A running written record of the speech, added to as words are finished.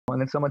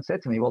And then someone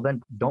said to me, well,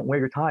 then don't wear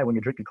your tie when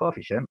you're drinking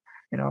coffee, Shim.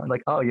 And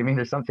like, oh, you mean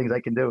there's some things I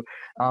can do?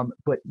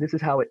 But this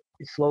is how it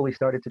slowly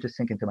started to just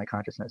sink into my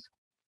consciousness.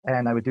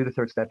 And I would do the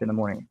third step in the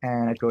morning,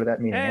 and I'd go to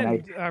that meeting, and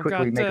I'd And I've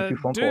quickly got make a few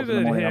phone calls in the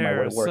David morning on my way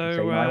here. to work and say,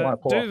 So, I want to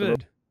pull off the road.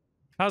 David,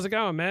 how's it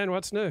going, man?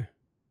 What's new?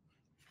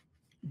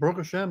 Baruch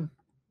Hashem.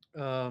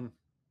 I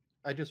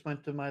just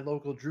went to my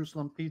local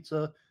Jerusalem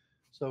pizza.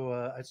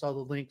 So I saw the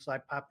links. I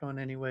popped on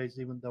anyways,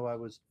 even though I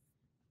was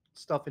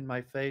stuffing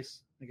my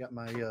face. I got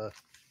my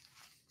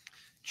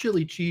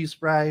chili cheese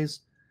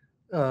fries,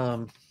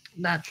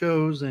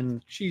 nachos,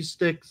 and cheese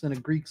sticks, and a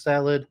Greek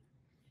salad.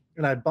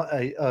 And I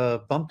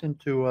bumped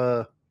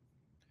into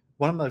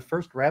one of my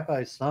first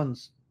rabbi's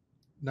sons.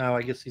 Now,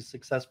 I guess he's a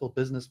successful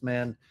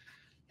businessman.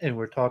 And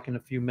we're talking a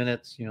few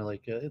minutes,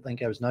 like, I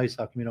think I was nice.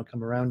 How come you don't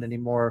come around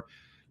anymore?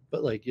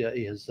 But like, yeah,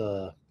 his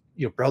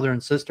brother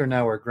and sister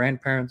now are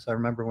grandparents. I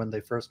remember when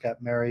they first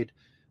got married.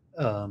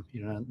 Now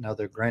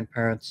they're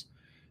grandparents.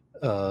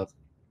 But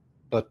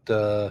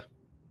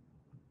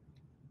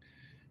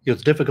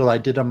it's difficult. I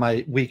did on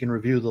my week in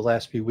review the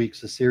last few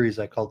weeks a series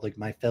I called like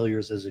My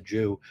Failures as a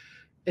Jew,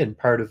 and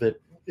part of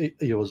it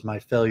was my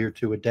failure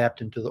to adapt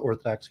into the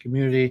Orthodox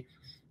community,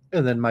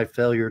 and then my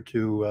failure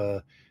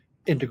to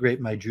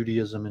integrate my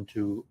Judaism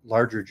into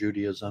larger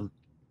Judaism,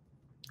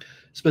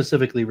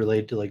 specifically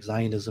related to like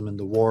Zionism and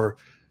the war,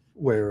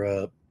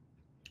 where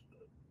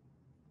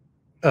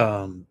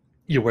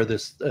where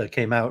this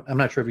came out. I'm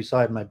not sure if you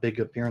saw it in my big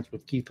appearance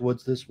with Keith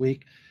Woods this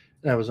week.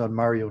 And I was on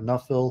Mario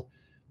Nuffel,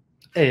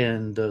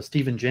 and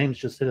Stephen James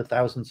just hit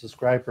 1,000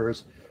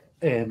 subscribers,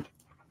 and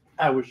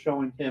I was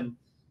showing him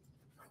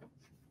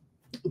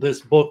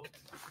this book,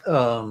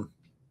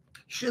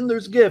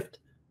 Schindler's Gift.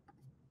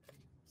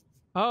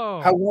 Oh,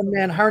 How one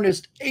man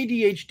harnessed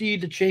ADHD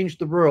to change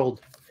the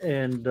world.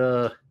 And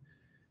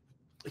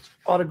it's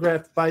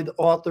autographed by the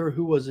author,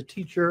 who was a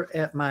teacher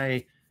at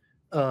my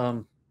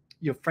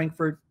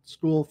Frankfurt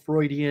School,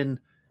 Freudian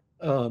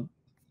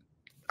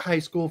high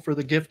school for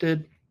the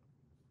gifted.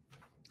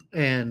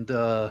 And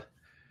a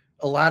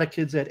lot of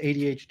kids had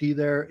ADHD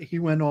there. He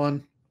went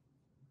on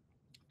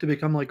to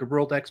become like a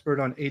world expert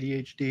on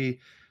ADHD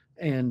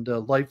and a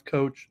life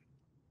coach.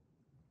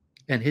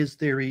 And his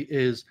theory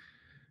is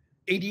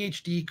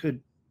ADHD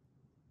could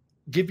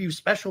give you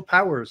special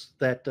powers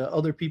that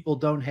other people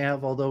don't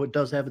have, although it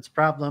does have its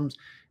problems.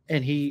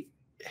 And he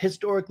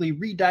historically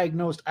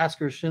re-diagnosed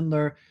Oskar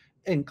Schindler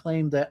and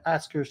claimed that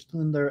Oskar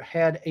Schindler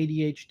had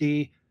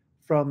ADHD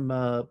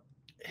from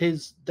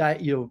his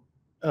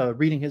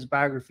reading his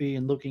biography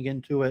and looking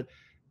into it,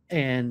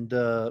 and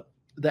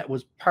that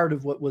was part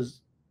of what was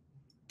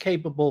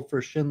capable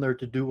for Schindler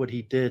to do what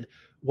he did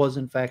was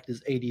in fact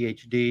his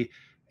ADHD,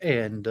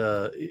 and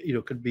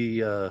could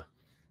be a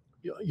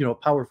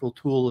powerful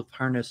tool if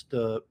harnessed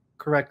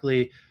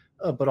correctly,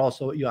 but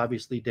also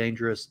obviously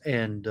dangerous,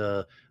 and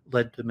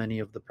led to many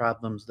of the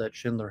problems that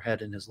Schindler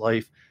had in his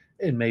life.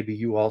 And maybe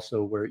you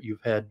also, where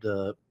you've had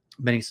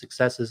many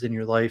successes in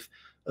your life,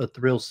 a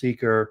thrill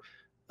seeker,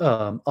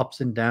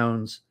 ups and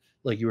downs,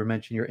 like you were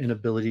mentioning, your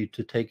inability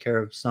to take care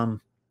of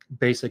some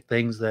basic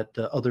things that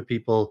other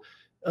people,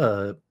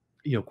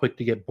 quick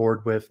to get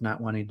bored with,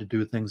 not wanting to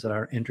do things that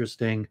are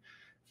interesting.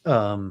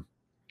 But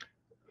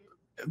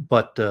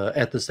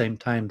at the same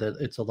time, that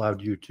it's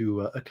allowed you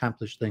to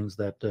accomplish things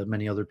that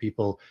many other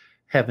people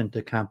haven't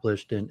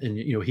accomplished. And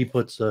he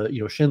puts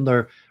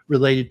Schindler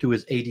related to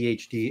his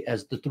ADHD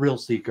as the thrill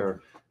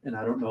seeker. And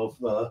I don't know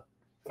if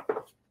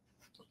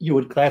you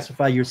would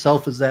classify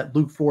yourself as that,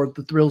 Luke Ford,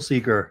 the thrill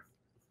seeker.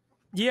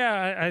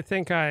 yeah, I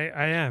think I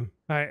am.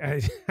 I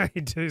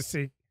do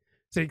seek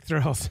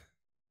thrills.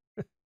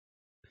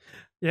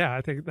 Yeah,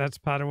 I think that's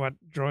part of what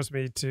draws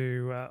me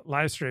to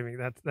live streaming.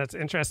 That's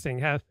interesting.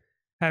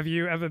 Have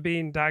you ever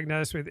been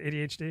diagnosed with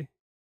ADHD?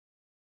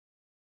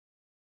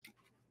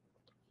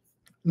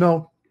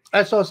 No,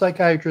 I saw a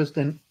psychiatrist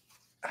in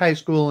high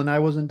school, and I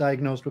wasn't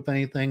diagnosed with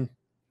anything.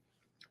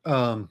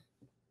 And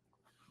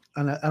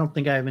I don't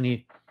think I have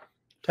any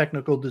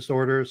technical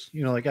disorders.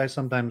 Like I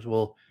sometimes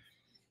will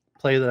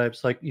play that I have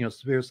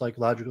severe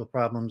psychological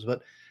problems,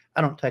 but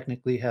I don't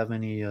technically have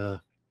any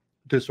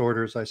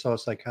disorders. I saw a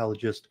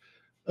psychologist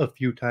a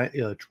few times,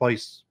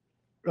 twice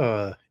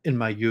in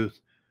my youth.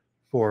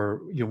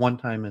 For one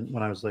time, and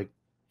when I was like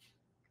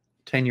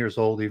 10 years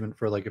old, even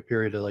for like a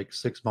period of like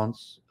 6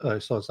 months, I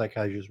saw a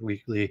psychiatrist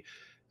weekly,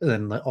 and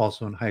then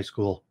also in high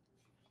school.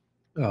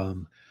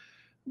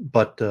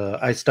 But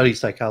I study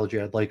psychology.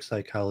 I like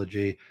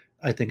psychology.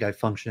 I think I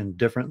function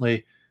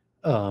differently.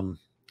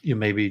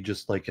 Maybe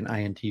just like an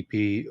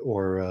INTP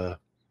or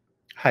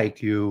high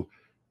Q.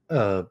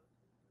 I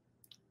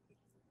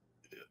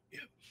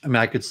mean,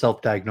 I could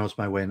self-diagnose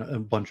my way in a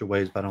bunch of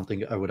ways, but I don't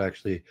think I would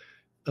actually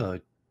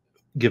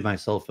give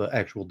myself an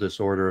actual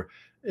disorder.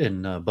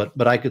 And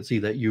but I could see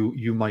that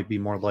you might be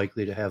more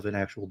likely to have an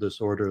actual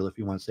disorder, if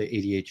you want to say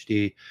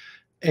ADHD,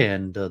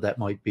 and that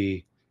might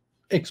be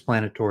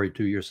explanatory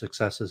to your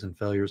successes and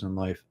failures in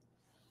life.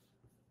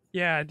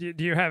 Yeah. Do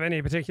you have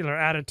any particular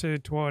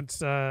attitude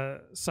towards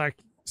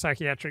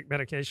psychiatric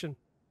medication?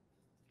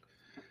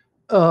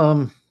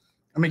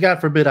 I mean,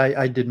 God forbid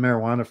I did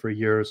marijuana for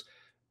years.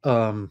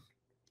 Um,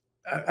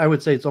 I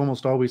would say it's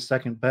almost always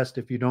second best.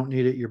 If you don't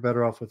need it, you're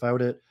better off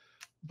without it.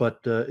 But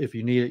if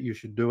you need it, you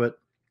should do it.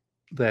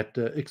 That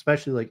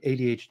especially like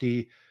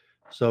ADHD.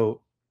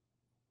 So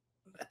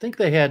I think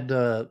they had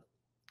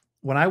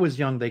when I was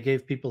young, they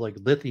gave people like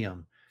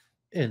lithium,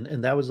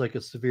 and that was like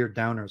a severe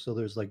downer. So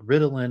there's like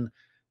Ritalin,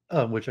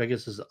 which I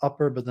guess is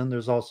upper, but then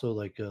there's also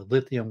like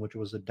lithium, which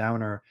was a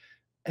downer.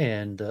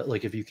 And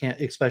like if you can't,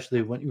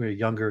 especially when you're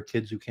younger,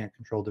 kids who can't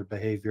control their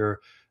behavior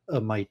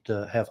might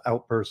have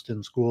outbursts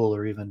in school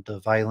or even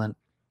violent,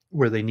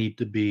 where they need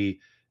to be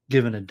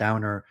given a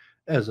downer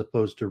as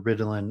opposed to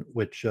Ritalin,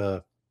 which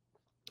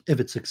if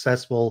it's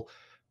successful,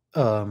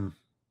 um,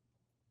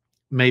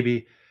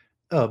 maybe.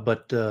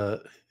 But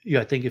yeah,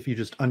 I think if you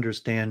just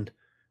understand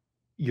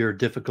your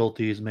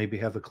difficulties, maybe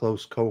have a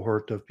close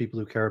cohort of people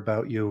who care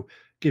about you,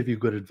 give you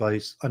good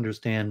advice,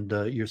 understand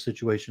your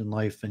situation in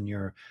life and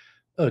your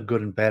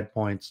good and bad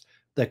points,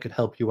 that could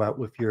help you out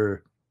with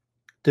your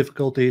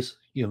difficulties.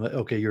 You know,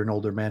 okay, you're an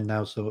older man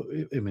now, so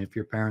I mean, if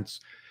your parents,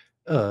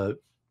 or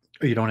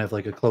you don't have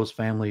like a close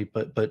family,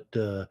 but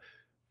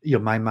you know,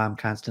 my mom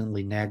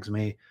constantly nags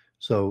me,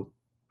 so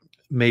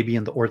maybe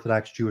in the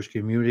Orthodox Jewish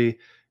community,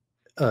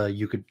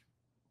 you could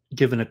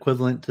give an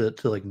equivalent to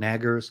like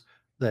naggers,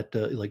 that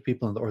like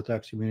people in the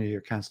Orthodox community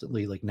are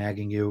constantly like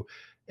nagging you,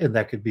 and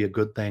that could be a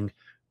good thing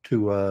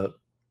to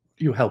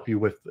you help you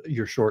with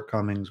your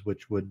shortcomings,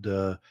 which would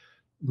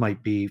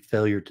might be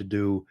failure to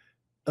do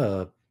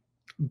uh,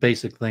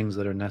 basic things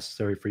that are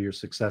necessary for your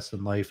success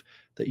in life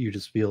that you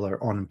just feel are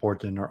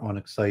unimportant or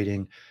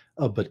unexciting.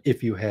 But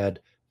if you had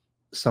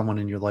someone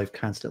in your life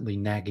constantly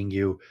nagging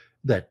you,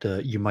 that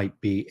you might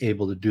be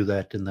able to do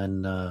that, and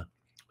then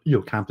you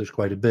accomplish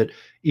quite a bit,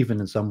 even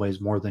in some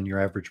ways more than your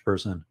average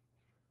person.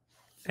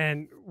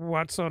 And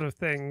what sort of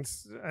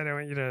things? I don't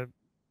want you to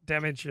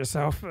damage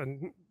yourself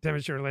and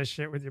damage your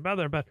relationship with your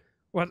mother, but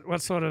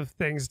what sort of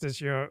things does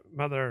your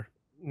mother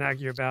nag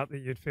you about that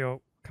you'd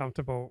feel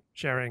comfortable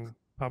sharing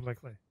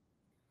publicly?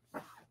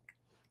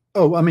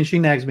 Oh, I mean, she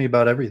nags me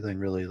about everything,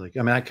 really. Like,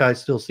 I mean, I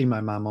still see my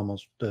mom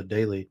almost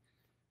daily,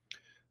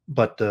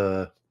 but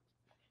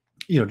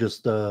you know,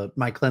 just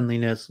my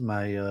cleanliness,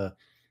 my you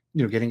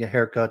know, getting a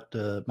haircut,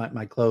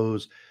 my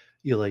clothes,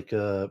 you know, like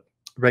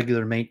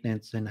regular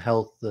maintenance and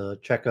health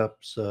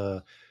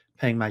checkups,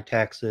 paying my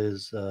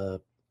taxes,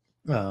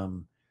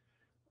 um,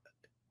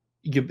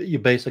 you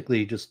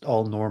basically just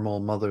all normal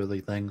motherly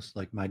things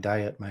like my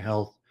diet, my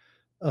health,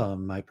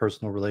 my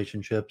personal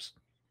relationships.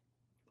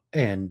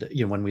 And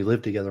you know, when we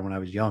lived together when I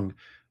was young,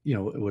 you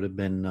know, it would have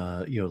been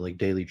you know, like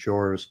daily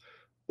chores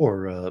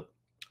or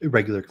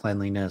regular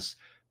cleanliness,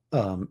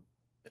 um,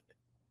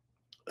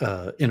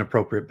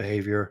 inappropriate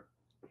behavior.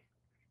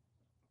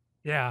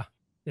 Yeah,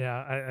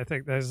 yeah, I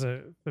think those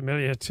are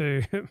familiar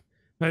to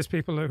most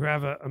people who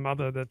have a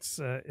mother that's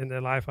in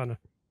their life on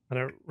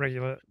a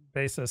regular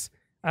basis.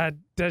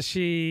 Does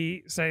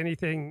she say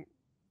anything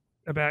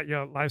about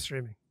your live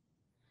streaming?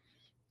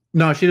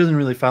 No, she doesn't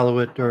really follow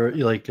it or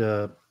like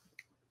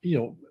you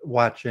know,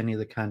 watch any of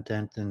the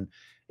content, and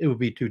it would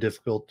be too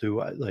difficult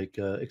to like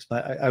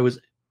explain. I was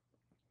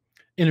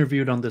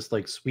interviewed on this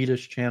like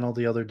Swedish channel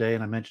the other day,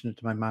 and I mentioned it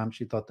to my mom.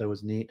 She thought that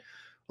was neat,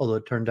 although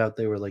it turned out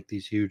they were like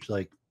these huge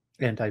like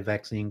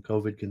anti-vaccine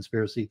COVID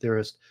conspiracy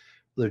theorists.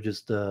 They're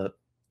just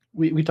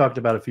we talked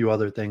about a few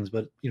other things,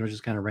 but you know,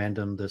 just kind of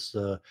random. This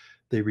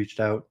they reached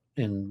out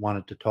and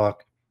wanted to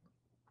talk,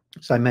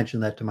 so I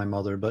mentioned that to my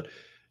mother, but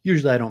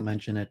usually I don't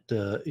mention it,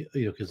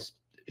 you know, because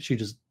she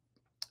just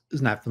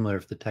is not familiar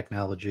with the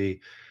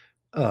technology.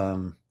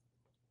 Um,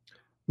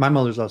 my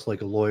mother's also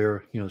like a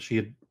lawyer. You know, she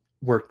had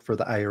worked for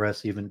the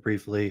IRS even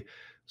briefly.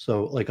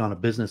 So, like on a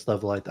business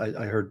level,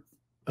 I heard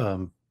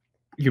um,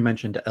 you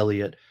mentioned to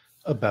Elliot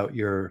about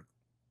your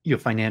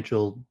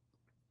financial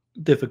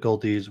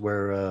difficulties,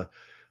 where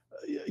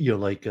you know,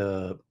 like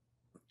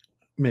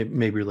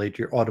maybe relate to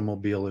your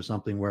automobile or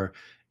something. Where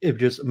it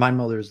just my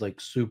mother's like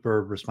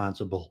super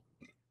responsible,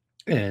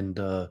 and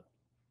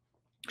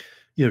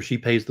you know, she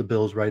pays the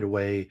bills right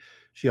away.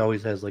 She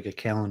always has like a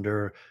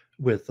calendar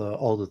with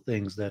all the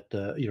things that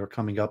you know, are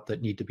coming up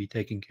that need to be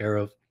taken care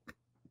of.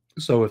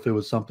 So if it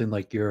was something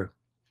like you're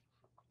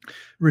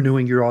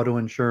renewing your auto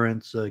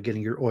insurance,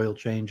 getting your oil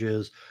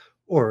changes,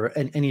 or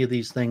any of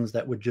these things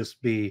that would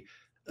just be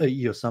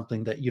you know,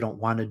 something that you don't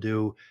want to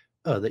do,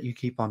 that you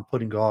keep on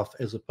putting off,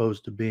 as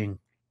opposed to being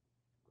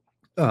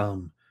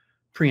um,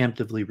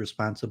 preemptively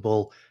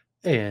responsible,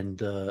 and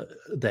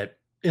that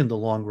in the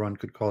long run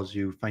could cause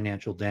you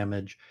financial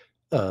damage,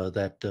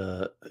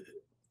 that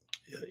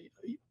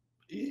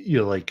you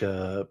know, like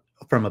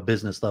from a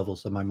business level.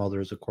 So my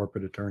mother is a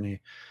corporate attorney,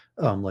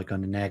 like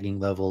on a nagging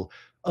level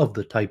of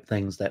the type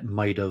things that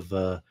might have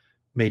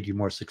made you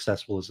more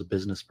successful as a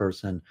business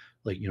person.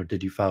 Like, you know,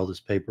 did you file this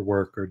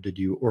paperwork, or did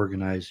you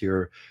organize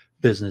your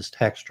business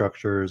tax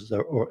structures,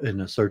 or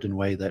in a certain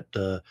way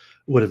that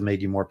would have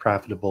made you more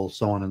profitable,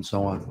 so on and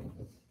so on.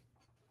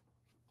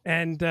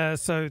 And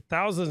so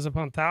thousands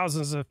upon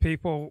thousands of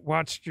people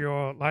watched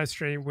your live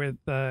stream with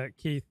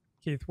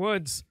Keith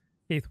Woods.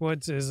 Keith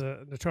Woods is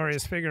a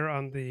notorious figure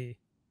on the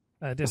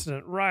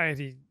dissident right.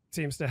 He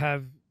seems to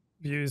have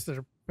views that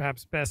are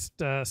perhaps best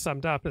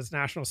summed up as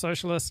National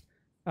Socialist.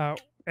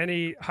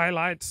 Any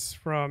highlights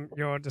from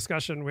your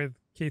discussion with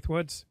Keith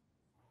Woods?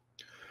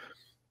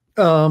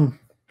 So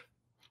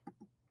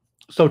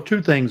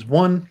two things.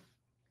 One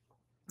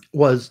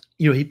was,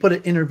 he put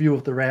an interview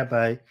with the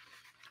rabbi,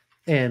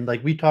 and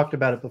like we talked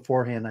about it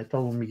beforehand. I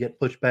told him we get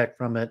pushback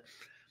from it,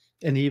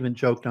 and he even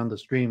joked on the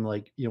stream,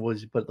 like,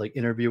 was he put like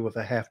interview with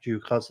a half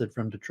Jew chassid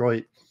from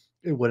Detroit,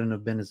 it wouldn't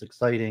have been as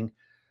exciting.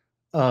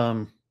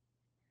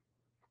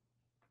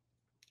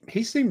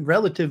 He seemed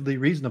relatively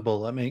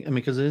reasonable. I mean,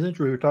 because in his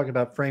interview we were talking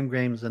about frame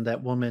games and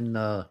that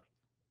woman,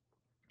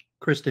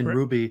 Kristen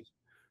Ruby,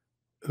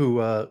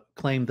 who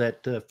claimed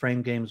that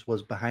Frame Games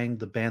was behind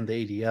the ban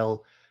the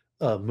ADL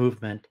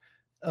movement,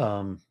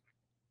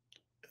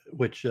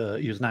 which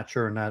he was not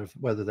sure or not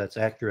whether that's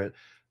accurate.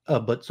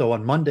 But so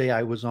on Monday,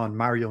 I was on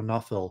Mario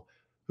Nuffel,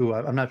 who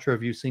I'm not sure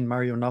if you've seen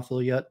Mario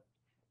Nuffel yet.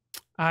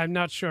 I'm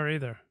not sure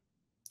either.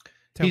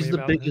 He's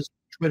the biggest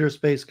Twitter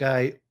space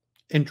guy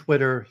in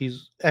Twitter.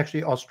 He's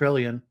actually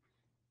Australian.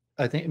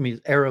 I think, he's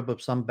Arab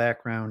of some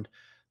background,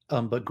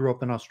 but grew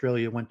up in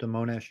Australia, went to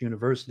Monash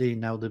University,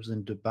 now lives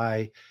in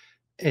Dubai,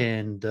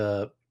 and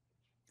a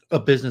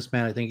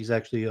businessman. I think he's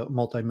actually a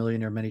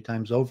multimillionaire many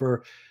times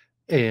over,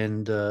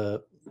 and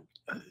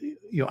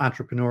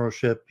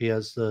entrepreneurship. He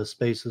has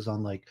spaces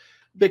on like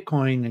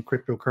Bitcoin and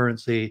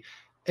cryptocurrency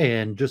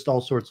and just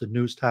all sorts of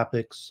news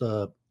topics.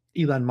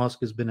 Elon Musk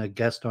has been a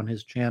guest on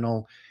his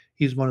channel.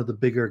 He's one of the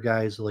bigger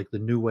guys, like the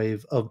new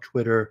wave of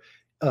Twitter,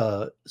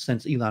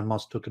 since Elon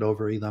Musk took it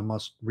over. Elon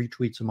Musk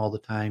retweets him all the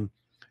time,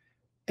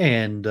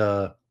 and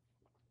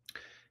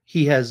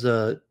he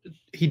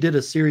did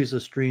a series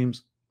of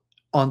streams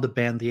on the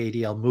ban the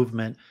ADL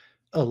movement,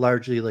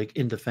 largely like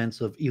in defense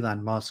of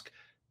Elon Musk.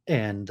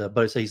 And but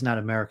I say he's not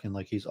American,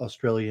 like he's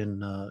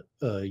Australian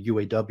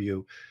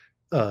UAW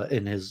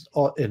in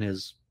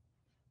his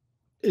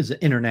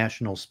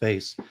international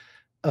space.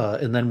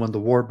 And then when the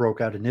war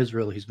broke out in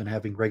Israel, he's been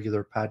having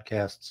regular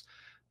podcasts.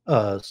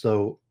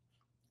 So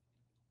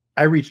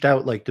I reached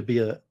out like to be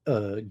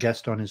a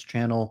guest on his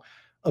channel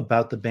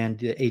about the ban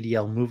the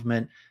ADL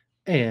movement.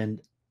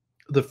 And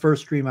the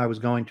first stream I was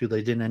going to,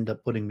 they didn't end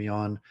up putting me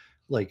on.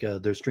 Like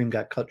their stream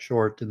got cut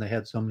short, and they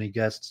had so many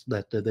guests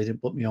that they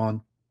didn't put me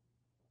on.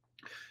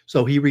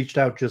 So he reached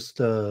out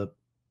just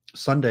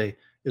Sunday.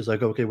 Is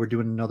like, okay, we're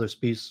doing another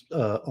piece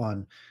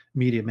on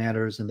Media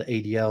Matters and the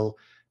ADL,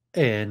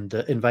 and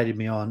invited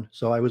me on.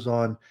 So I was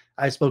on.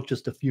 I spoke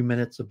just a few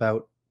minutes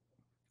about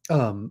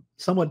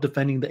somewhat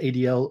defending the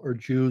ADL or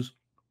Jews,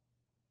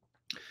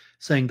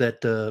 saying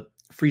that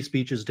free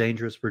speech is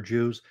dangerous for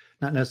Jews.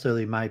 Not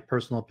necessarily my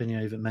personal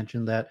opinion. I even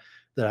mentioned that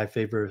I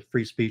favor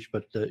free speech,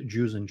 but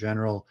Jews in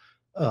general,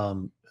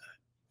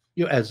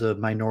 as a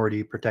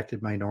minority,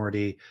 protected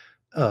minority.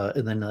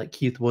 And then like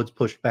Keith Woods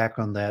pushed back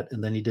on that,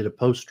 and then he did a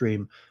post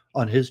stream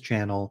on his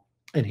channel,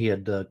 and he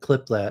had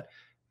clipped that,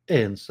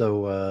 and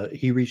so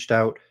he reached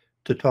out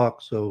to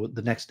talk. So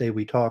the next day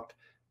we talked,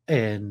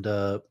 and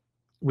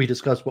we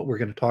discussed what we're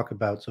going to talk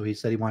about. So he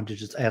said he wanted to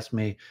just ask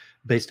me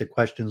basic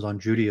questions on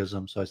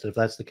Judaism. So I said if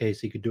that's the case,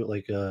 he could do it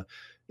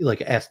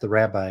like Ask the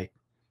Rabbi.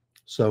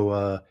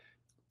 So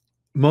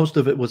most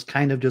of it was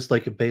kind of just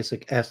like a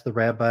basic Ask the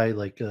Rabbi,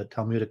 like a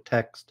Talmudic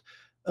text,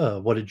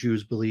 what do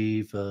Jews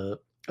believe, a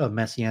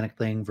messianic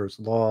thing versus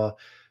law,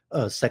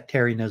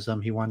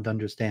 sectarianism. He wanted to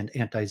understand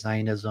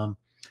anti-Zionism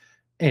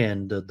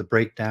and the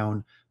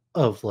breakdown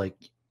of like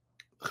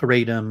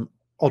Haredim,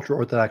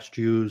 ultra-Orthodox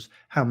Jews,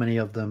 how many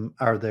of them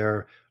are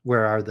there,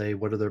 where are they,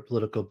 what are their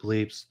political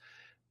beliefs.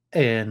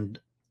 And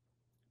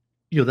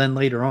then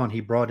later on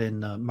he brought in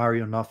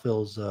Mario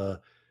Nuffel's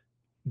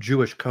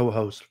Jewish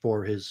co-host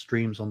for his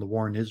streams on the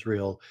war in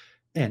Israel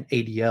and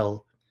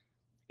ADL.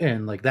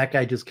 And like that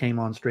guy just came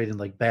on straight and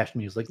like bashed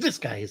me. He was like, this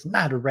guy is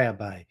not a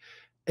rabbi.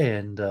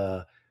 And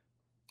that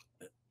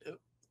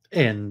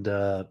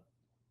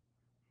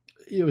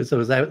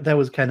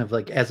was kind of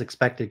like as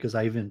expected, because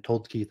I even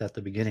told Keith at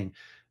the beginning,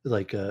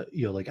 like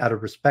like out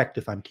of respect,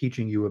 if I'm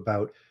teaching you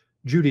about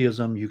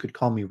Judaism, you could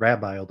call me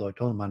rabbi, although I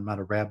told him I'm not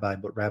a rabbi,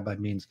 but rabbi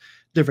means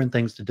different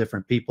things to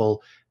different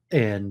people.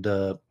 And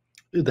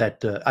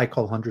that I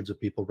call hundreds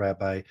of people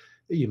rabbi.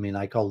 You mean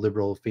I call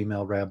liberal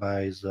female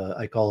rabbis,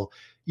 I call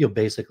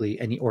basically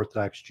any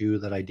Orthodox Jew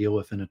that I deal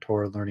with in a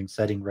Torah learning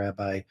setting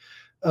rabbi.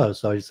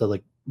 So I just said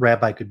like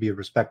rabbi could be a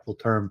respectful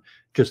term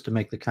just to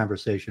make the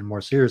conversation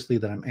more seriously,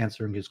 that I'm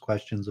answering his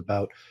questions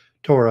about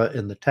Torah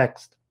in the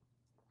text.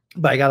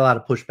 But I got a lot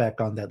of pushback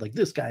on that, like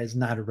this guy is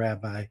not a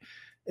rabbi.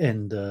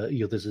 And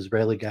this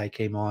Israeli guy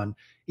came on,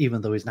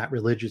 even though he's not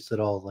religious at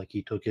all, like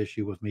he took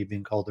issue with me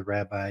being called a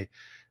rabbi.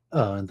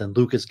 And then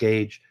Lucas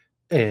Gage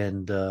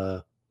and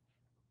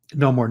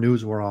No More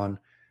News were on.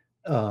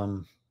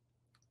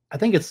 I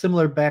think it's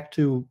similar back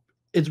to,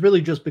 it's really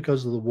just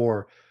because of the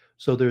war.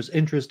 So there's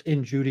interest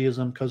in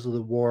Judaism because of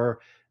the war,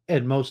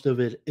 and most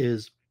of it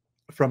is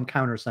from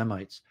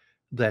counter-Semites.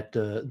 that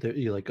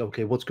you're like,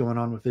 okay, what's going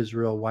on with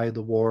Israel? Why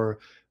the war?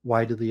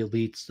 Why do the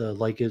elites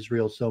like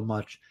Israel so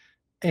much?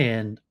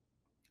 And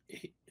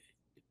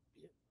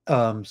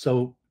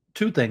so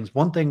two things.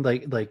 One thing,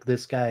 like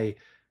this guy,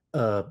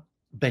 uh,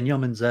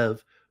 Benjamin Zev,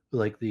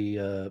 like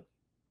the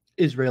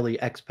Israeli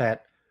expat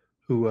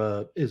who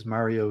is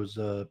Mario's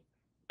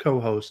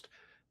co-host,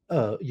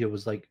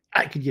 was like,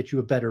 I could get you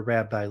a better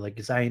rabbi,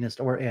 like Zionist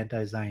or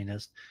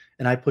anti-Zionist.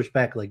 And I pushed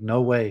back, like,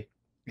 no way,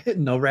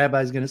 no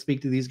rabbi's going to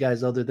speak to these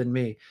guys other than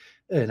me.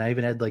 And I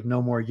even had like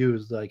no more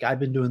use. Like, I've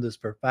been doing this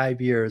for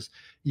 5 years.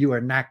 You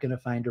are not going to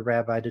find a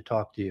rabbi to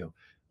talk to you.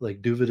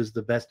 Like, Duvid is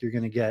the best you're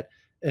going to get.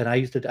 And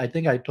I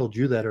think I told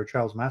you that, or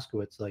Charles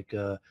Moskowitz, like,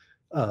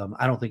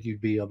 I don't think you'd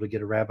be able to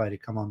get a rabbi to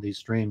come on these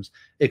streams,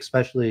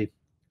 especially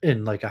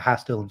in like a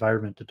hostile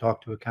environment, to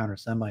talk to a counter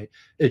Semite.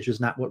 It's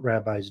just not what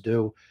rabbis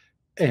do.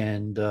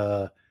 And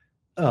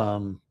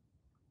um,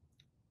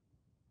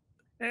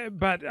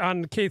 But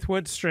on Keith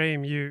Wood's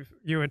stream, you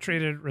were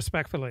treated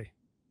respectfully.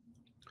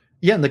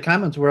 yeah, and the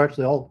comments were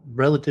actually all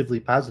relatively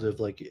positive,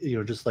 like,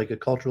 just like a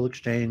cultural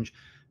exchange,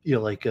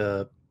 like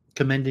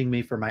commending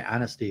me for my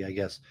honesty, I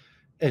guess.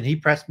 And he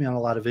pressed me on a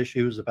lot of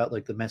issues about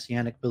like the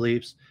messianic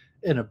beliefs,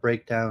 and a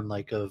breakdown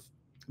like of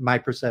my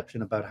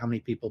perception about how many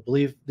people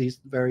believe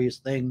these various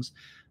things,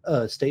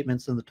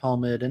 statements in the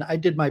Talmud. And I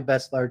did my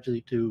best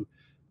largely to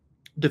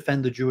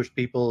defend the Jewish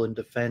people and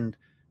defend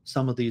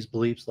some of these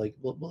beliefs. Like,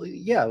 well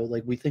yeah,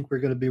 like we think we're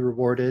going to be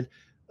rewarded,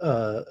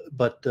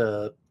 but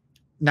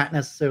not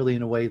necessarily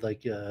in a way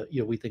like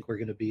we think we're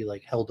going to be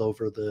like held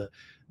over the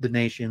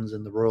nations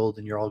and the world,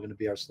 and you're all going to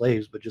be our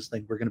slaves, but just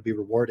think we're going to be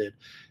rewarded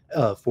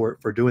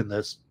for doing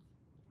this.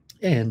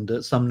 And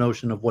some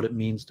notion of what it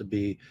means to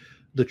be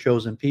the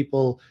chosen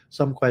people,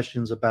 some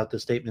questions about the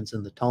statements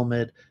in the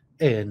Talmud,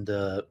 and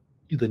the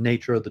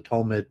nature of the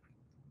Talmud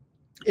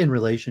in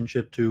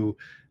relationship to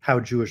how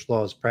Jewish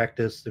law is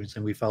practiced. They're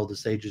saying we follow the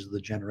sages of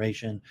the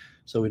generation,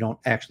 so we don't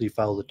actually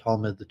follow the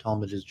Talmud. The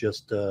Talmud is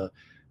just the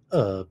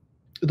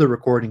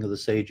recording of the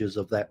sages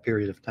of that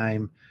period of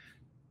time.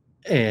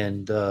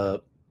 And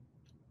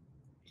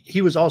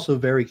he was also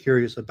very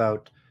curious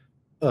about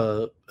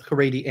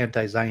Haredi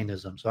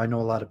anti-Zionism. So I know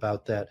a lot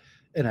about that,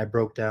 and I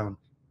broke down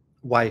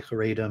why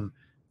Haredim,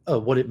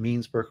 what it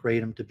means for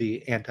Haredim to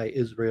be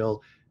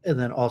anti-Israel, and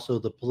then also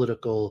the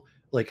political,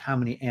 like how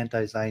many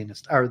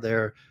anti-Zionists are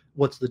there?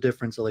 What's the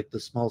difference of like the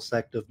small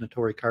sect of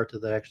Notori Karta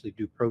that actually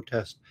do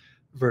protest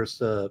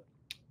versus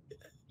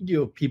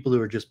people who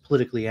are just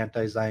politically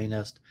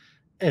anti-Zionist,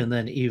 and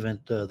then even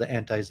the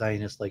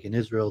anti-Zionist like in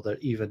Israel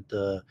that even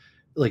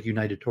like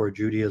United Torah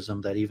Judaism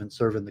that even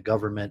serve in the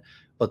government,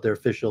 but their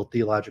official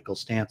theological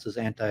stance is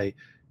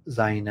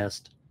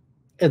anti-Zionist.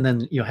 And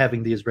then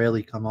having the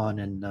Israeli come on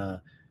and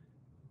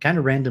kind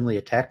of randomly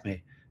attack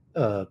me,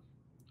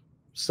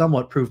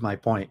 somewhat proved my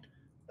point,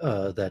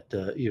 that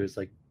it's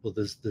like, well,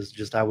 this is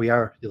just how we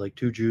are. You're like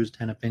 2 Jews,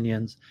 10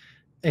 opinions,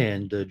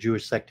 and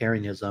Jewish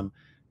sectarianism,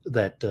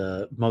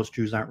 that most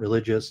Jews aren't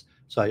religious.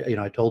 So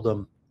I told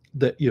them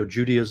that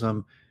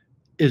Judaism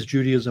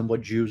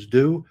what Jews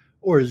do,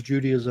 or is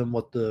Judaism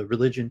what the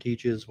religion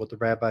teaches, what the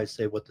rabbis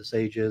say, what the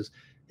sages,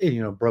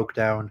 and broke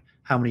down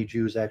how many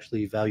Jews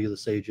actually value the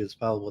sages,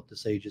 follow what the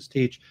sages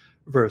teach,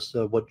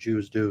 versus what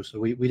Jews do. So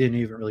we didn't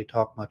even really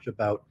talk much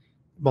about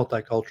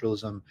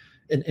multiculturalism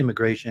and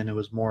immigration. It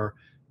was more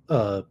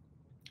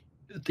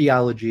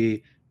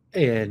theology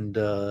and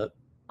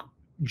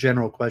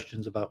general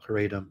questions about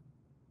Haredim.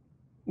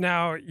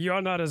 Now,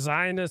 you're not a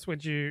Zionist.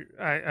 Would you,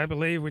 I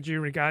believe, would you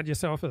regard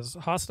yourself as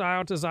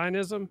hostile to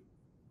Zionism?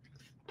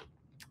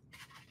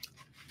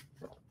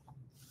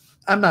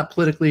 I'm not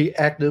politically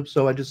active,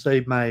 so I just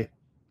say my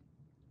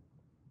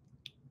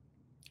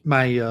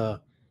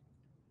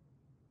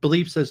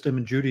belief system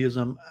in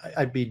Judaism,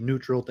 I'd be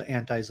neutral to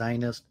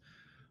anti-Zionist,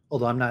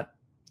 although I'm not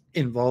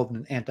involved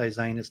in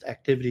anti-Zionist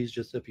activities.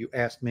 Just if you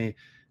asked me,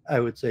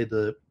 I would say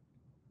the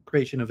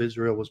creation of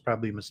Israel was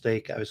probably a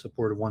mistake. I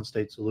support a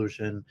one-state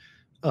solution,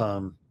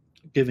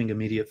 giving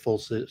immediate full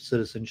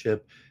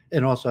citizenship.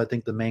 And also, I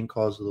think the main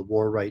cause of the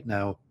war right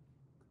now,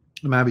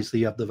 obviously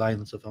you have the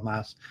violence of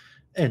Hamas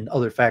and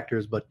other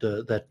factors, but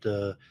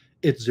that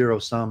it's zero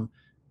sum.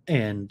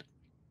 And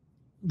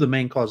the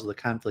main cause of the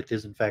conflict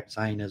is in fact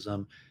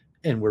Zionism.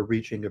 And we're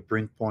reaching a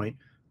brink point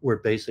where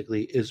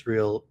basically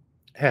Israel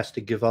has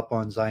to give up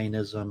on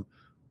Zionism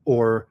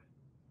or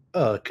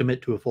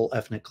commit to a full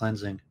ethnic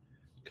cleansing,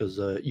 because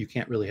you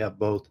can't really have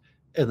both.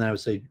 And then I would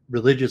say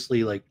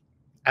religiously, like,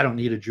 I don't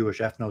need a Jewish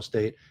ethno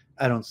state.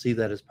 I don't see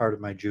that as part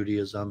of my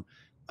Judaism.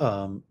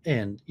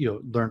 And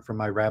learn from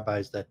my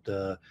rabbis that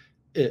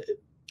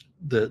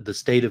the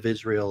state of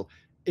Israel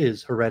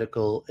is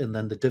heretical, and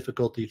then the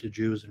difficulty to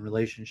Jews in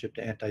relationship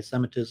to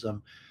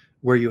anti-Semitism,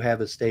 where you have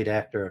a state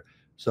actor.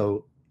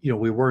 So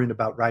we're worried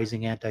about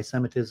rising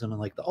anti-Semitism and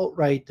like the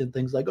alt-right and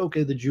things like,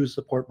 okay, the Jews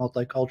support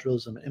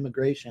multiculturalism and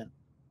immigration.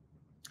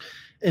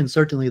 And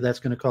certainly that's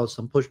going to cause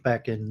some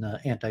pushback in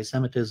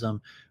anti-Semitism,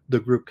 the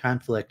group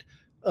conflict.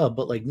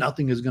 But like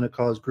nothing is going to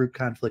cause group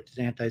conflict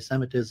and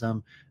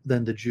anti-Semitism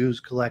than the Jews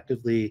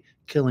collectively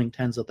killing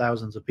tens of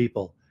thousands of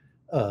people.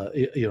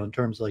 in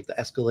terms of like the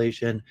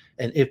escalation,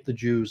 and if the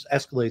Jews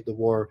escalate the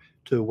war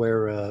to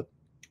where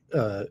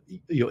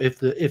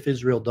if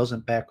Israel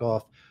doesn't back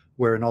off,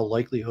 where in all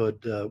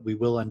likelihood we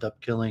will end up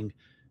killing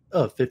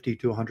 50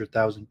 to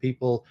 100,000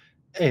 people,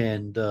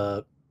 and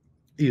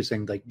you're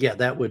saying like, yeah,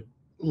 that would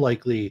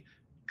likely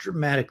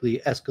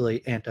dramatically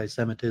escalate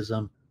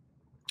anti-Semitism.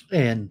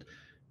 And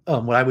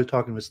when I was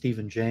talking with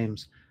Stephen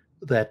James,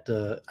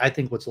 that I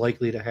think what's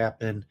likely to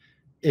happen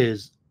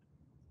is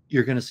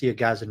you're going to see a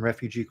Gazan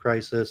refugee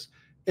crisis,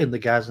 and the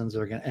Gazans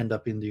are going to end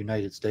up in the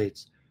United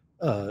States.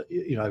 I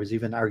was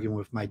even arguing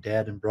with my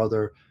dad and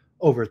brother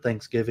over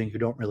Thanksgiving, who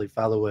don't really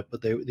follow it,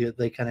 but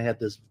they kind of had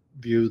this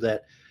view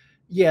that,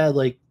 yeah,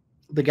 like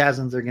the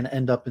Gazans are going to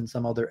end up in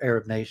some other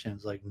Arab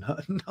nations. Like, no,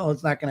 no,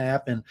 it's not going to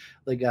happen.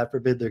 Like, God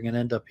forbid they're going to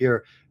end up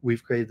here.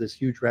 We've created this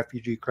huge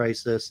refugee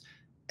crisis,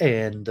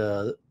 and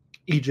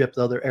Egypt,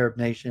 other Arab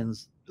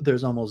nations,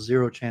 there's almost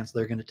zero chance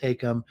they're going to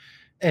take them.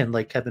 And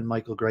like Kevin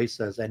Michael Grace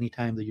says,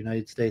 anytime the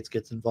United States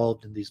gets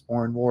involved in these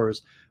foreign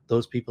wars,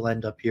 those people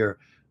end up here.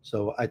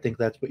 So I think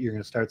that's what you're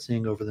going to start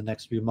seeing over the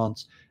next few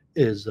months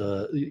is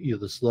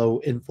the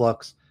slow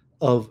influx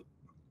of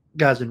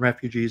Gazan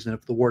refugees. And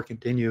if the war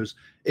continues,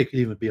 it could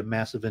even be a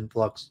massive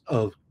influx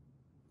of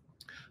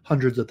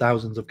hundreds of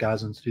thousands of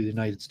Gazans to the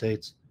United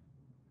States.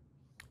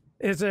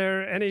 Is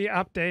there any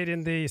update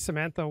in the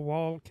Samantha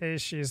Wall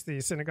case? She's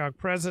the synagogue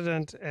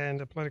president and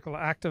a political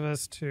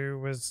activist who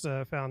was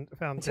found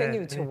continue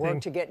dead. to work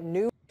to get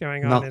new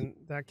going on in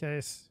that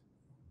case?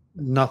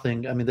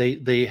 Nothing. I mean,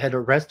 they had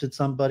arrested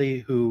somebody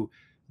who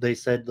they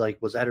said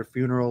like was at her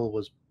funeral,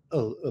 was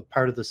a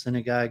part of the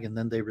synagogue, and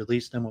then they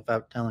released him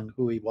without telling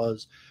who he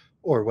was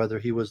or whether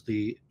he was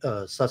the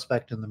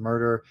suspect in the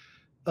murder.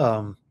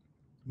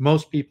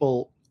 Most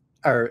people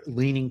are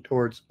leaning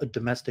towards a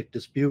domestic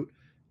dispute.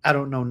 I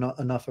don't know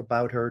enough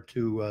about her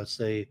to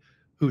say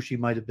who she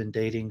might have been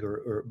dating,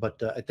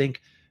 but I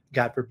think,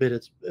 God forbid,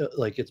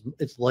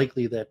 it's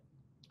likely that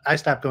I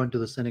stopped going to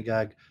the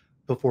synagogue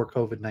before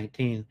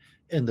COVID-19,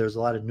 and there's a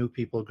lot of new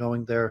people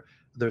going there.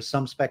 There's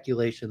some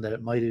speculation that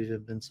it might have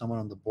even been someone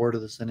on the board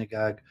of the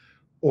synagogue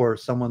or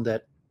someone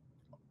that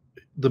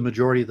the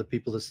majority of the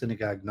people of the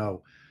synagogue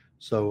know.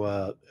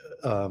 So,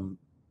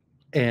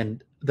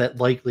 and that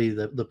likely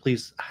the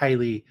police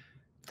highly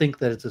think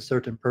that it's a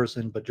certain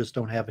person, but just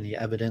don't have any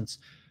evidence.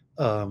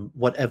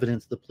 What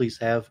evidence the police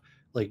have,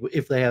 like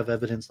if they have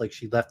evidence, like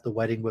she left the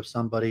wedding with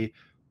somebody,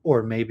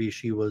 or maybe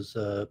she was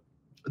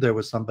there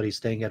was somebody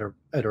staying at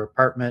her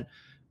apartment,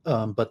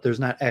 but there's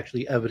not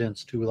actually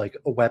evidence to like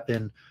a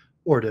weapon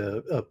or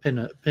to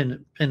pin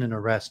an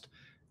arrest,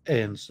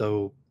 and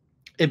so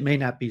it may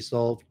not be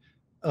solved.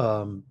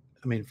 I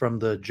mean, from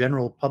the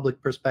general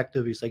public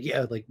perspective, he's like,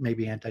 yeah, like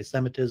maybe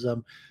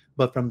anti-Semitism,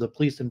 but from the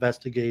police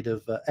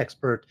investigative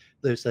expert,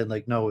 they're saying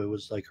like, no, it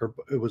was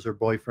her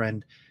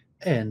boyfriend,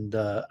 and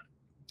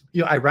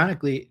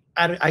ironically,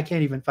 I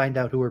can't even find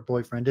out who her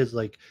boyfriend is.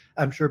 Like,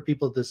 I'm sure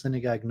people at the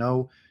synagogue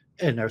know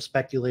and are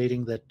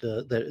speculating that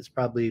that it's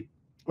probably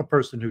a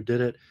person who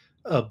did it,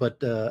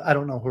 but I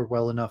don't know her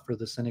well enough for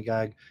the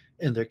synagogue,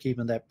 and they're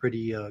keeping that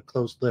pretty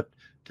close-lipped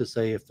to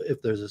say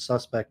if there's a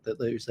suspect that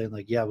they're saying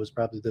like, yeah, it was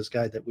probably this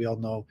guy that we all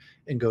know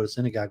and go to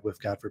synagogue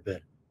with, God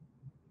forbid.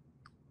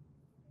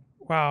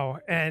 Wow.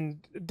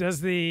 And does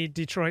the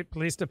Detroit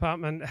Police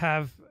Department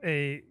have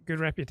a good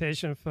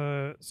reputation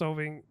for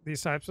solving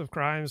these types of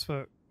crimes,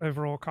 for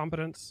overall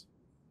competence?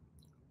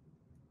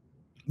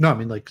 No, I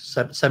mean, like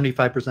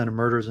 75% of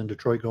murders in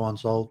Detroit go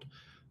unsolved.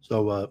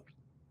 So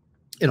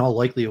in all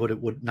likelihood,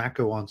 it would not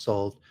go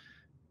unsolved.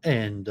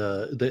 And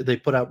they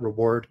put out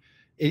reward.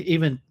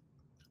 Even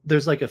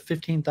there's like a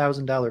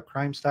 $15,000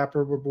 Crime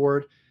Stopper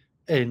reward.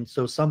 And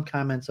so some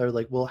comments are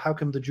like, well, how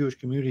come the Jewish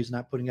community is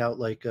not putting out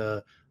like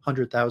a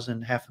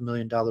 $100,000,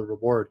 $500,000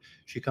 reward?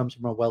 She comes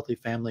from a wealthy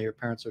family. Her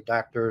parents are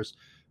doctors.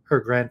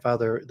 Her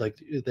grandfather, like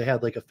they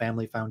had like a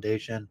family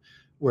foundation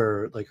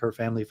where like her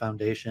family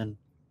foundation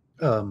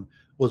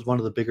was one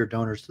of the bigger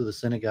donors to the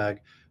synagogue.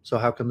 So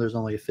how come there's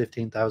only a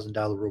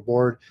 $15,000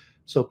 reward?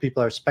 So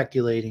people are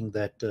speculating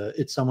that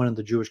it's someone in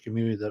the Jewish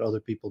community that other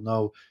people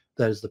know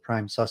that is the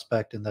prime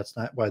suspect, and that's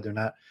not why they're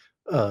not,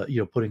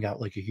 putting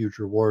out like a huge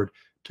reward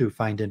to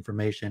find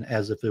information,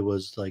 as if it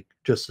was like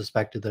just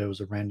suspected that it was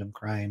a random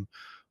crime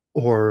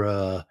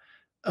or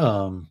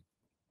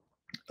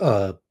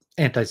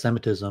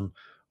anti-Semitism.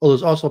 Although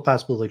it's also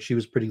possible like she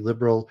was pretty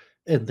liberal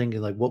and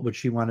thinking like, what would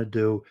she want to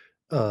do?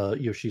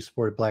 She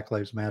supported Black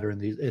Lives Matter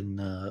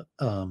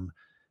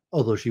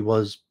although she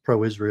was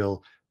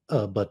pro-Israel.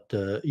 But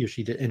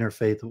she did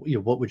interfaith.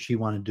 What would she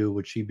want to do?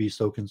 Would she be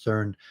so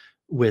concerned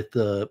with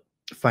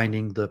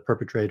finding the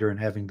perpetrator and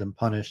having them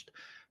punished?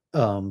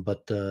 So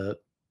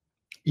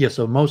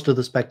most of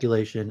the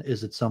speculation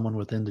is it's someone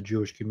within the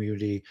Jewish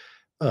community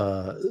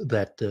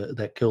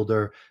that killed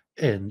her,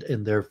 and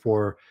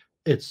therefore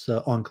it's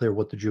unclear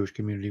what the Jewish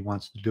community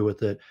wants to do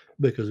with it,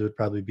 because it would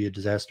probably be a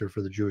disaster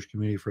for the Jewish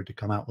community for it to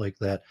come out like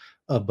that.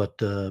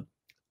 But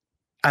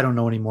I don't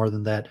know any more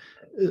than that.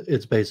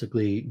 it's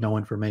basically no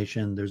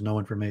information. There's no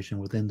information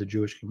within the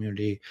Jewish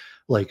community,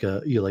 like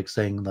like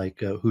saying like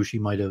who she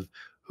might have,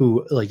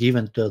 who like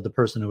even the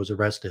person who was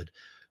arrested.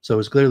 So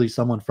it's clearly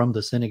someone from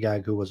the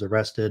synagogue who was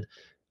arrested,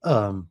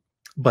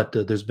 but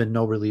there's been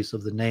no release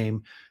of the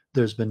name.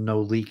 There's been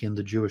no leak in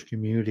the Jewish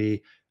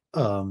community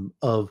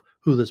of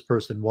who this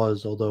person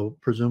was, although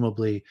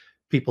presumably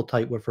people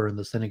tight with her in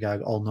the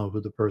synagogue all know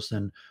who the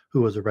person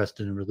who was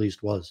arrested and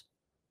released was.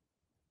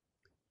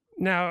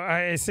 Now,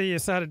 I see you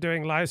started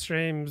doing live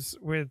streams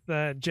with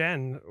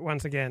Jen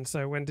once again.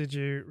 So when did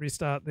you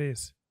restart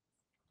these?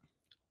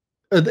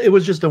 It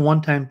was just a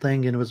one-time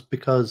thing, and it was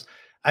because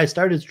I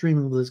started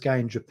streaming with this guy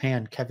in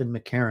Japan, Kevin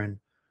McCarran,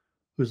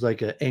 who's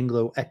like an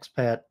Anglo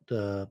expat,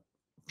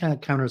 kind of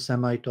counter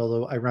Semite,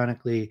 although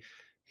ironically,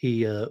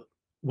 he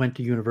went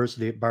to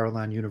university at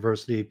Bar-Ilan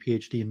University,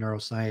 PhD in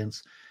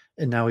neuroscience,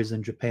 and now he's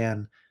in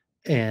Japan.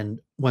 And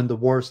when the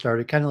war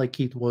started, kind of like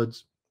Keith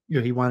Woods,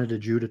 he wanted a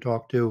Jew to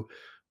talk to,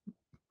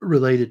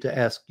 related to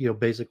ask,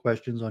 basic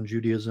questions on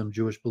Judaism,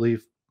 Jewish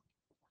belief,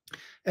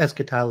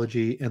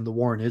 eschatology, and the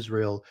war in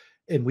Israel.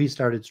 And we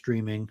started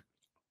streaming.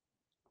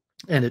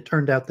 And it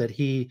turned out that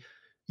he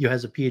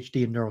has a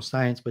PhD in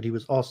neuroscience, but he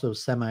was also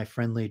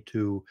semi-friendly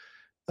to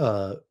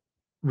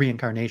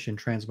reincarnation,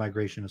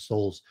 transmigration of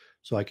souls.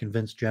 So I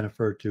convinced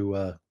Jennifer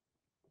to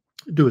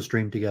do a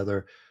stream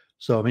together.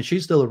 So, I mean,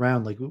 she's still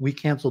around. Like, we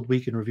canceled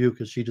Week in Review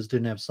because she just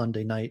didn't have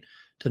Sunday night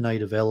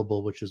tonight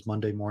available, which is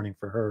Monday morning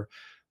for her.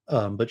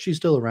 But she's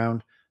still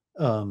around.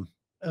 So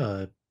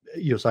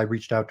I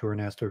reached out to her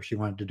and asked her if she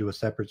wanted to do a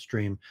separate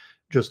stream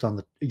just on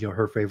the,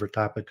 her favorite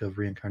topic of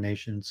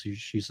reincarnation. So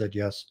she said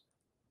yes.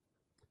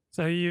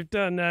 So you've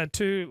done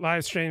 2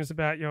 live streams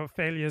about your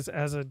failures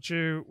as a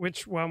Jew.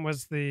 Which one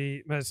was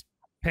the most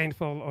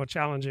painful or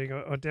challenging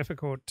or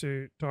difficult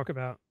to talk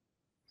about?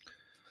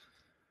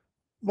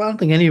 Well, I don't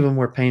think any of them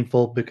were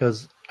painful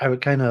because I was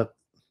kind of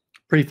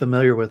pretty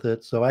familiar with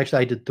it. So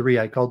actually I did 3.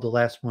 I called the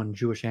last one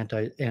Jewish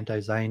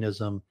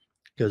anti-Zionism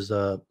because,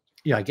 I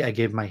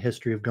gave my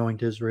history of going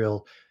to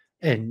Israel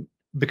and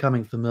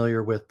becoming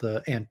familiar with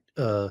the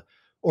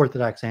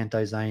Orthodox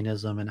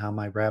anti-Zionism and how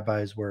my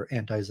rabbis were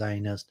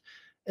anti-Zionist,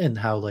 and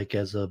how, like,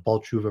 as a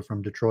Balchuva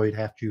from Detroit,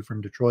 half Jew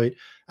from Detroit,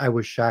 I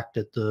was shocked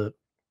at the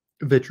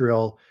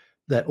vitriol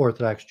that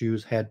Orthodox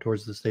Jews had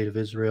towards the state of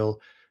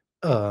Israel.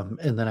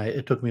 And then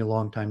it took me a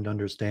long time to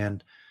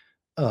understand.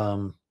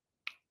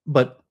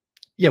 But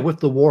yeah, with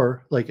the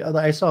war, like,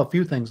 I saw a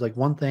few things. Like,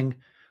 one thing,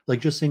 like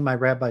just seeing my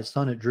rabbi's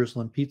son at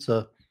Jerusalem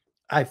Pizza,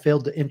 I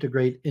failed to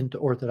integrate into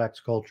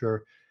Orthodox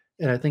culture.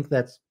 And I think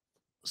that's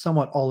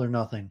somewhat all or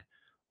nothing.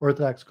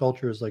 Orthodox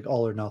culture is like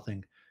all or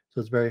nothing. So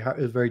it's very hard,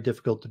 it's very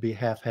difficult to be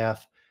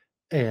half-half.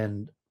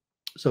 And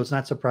so it's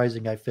not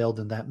surprising I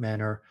failed in that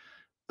manner.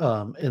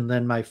 And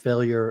then my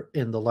failure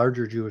in the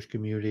larger Jewish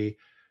community,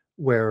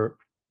 where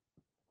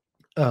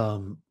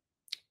one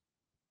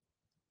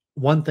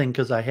thing,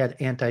 because I had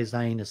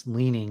anti-Zionist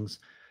leanings,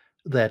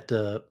 that's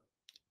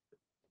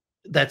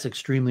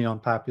extremely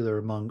unpopular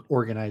among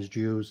organized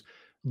Jews,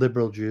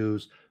 liberal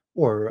Jews,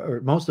 or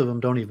most of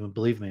them don't even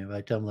believe me. If I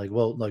tell them, like,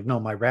 well, like, no,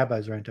 my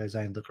rabbis are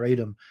anti-Zionist, the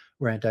Kratom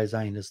were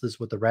anti-Zionist. This is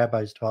what the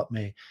rabbis taught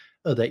me.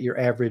 That your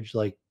average,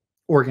 like,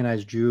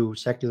 organized Jew,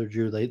 secular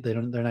Jew, they're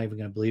not even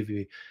going to believe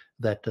you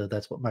that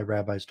that's what my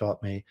rabbis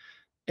taught me.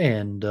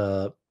 And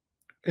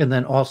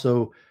then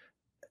also,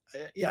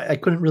 I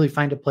couldn't really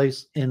find a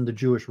place in the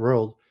Jewish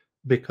world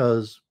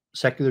because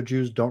secular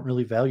Jews don't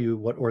really value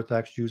what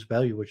Orthodox Jews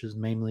value, which is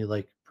mainly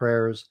like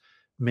prayers,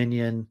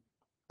 minyan,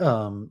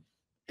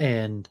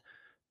 and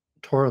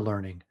Torah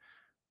learning.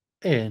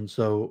 And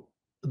so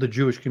the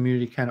Jewish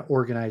community kind of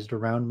organized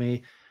around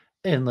me.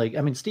 And, like,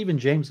 I mean, Stephen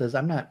James says,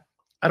 I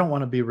don't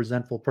want to be a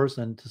resentful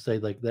person to say,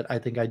 like, that I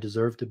think I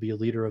deserve to be a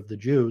leader of the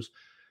Jews.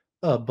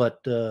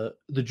 But the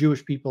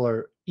Jewish people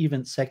are,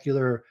 even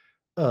secular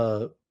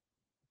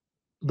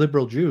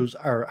liberal Jews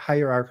are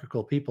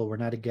hierarchical people. We're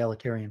not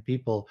egalitarian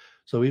people.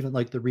 So even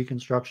like the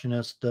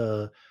Reconstructionist,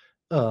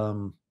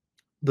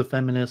 the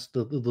feminist,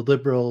 the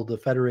liberal, the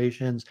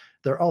federations,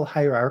 they're all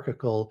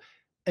hierarchical,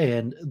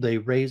 and they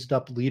raised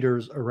up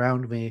leaders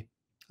around me.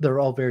 They're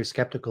all very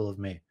skeptical of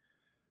me.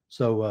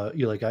 So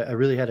I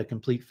really had a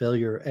complete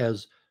failure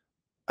as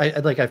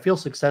I feel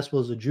successful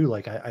as a Jew.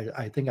 Like,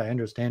 I think I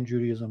understand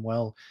Judaism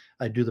well.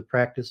 I do the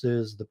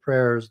practices, the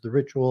prayers, the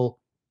ritual.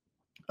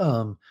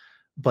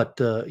 But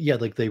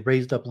like, they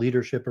raised up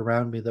leadership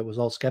around me that was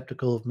all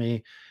skeptical of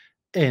me,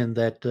 and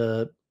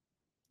that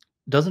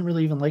doesn't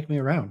really even like me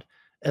around.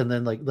 And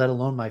then, like, let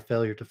alone my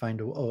failure to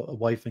find a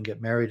wife and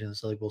get married. And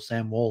it's like, well,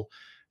 Sam Wool,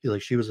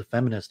 like, she was a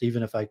feminist.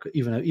 Even if I could,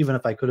 even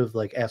if I could have,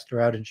 like, asked her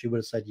out and she would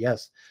have said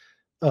yes,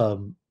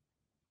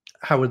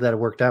 how would that have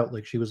worked out?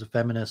 Like, she was a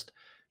feminist.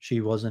 She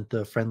wasn't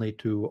friendly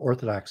to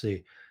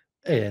orthodoxy,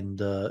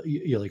 and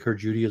like, her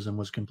Judaism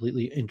was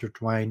completely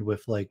intertwined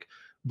with, like,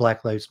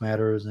 Black Lives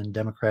Matters and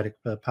democratic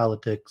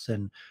politics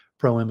and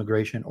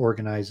pro-immigration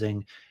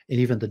organizing, and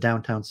even the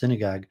downtown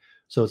synagogue.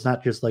 So it's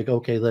not just like,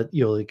 okay,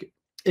 like,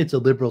 it's a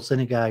liberal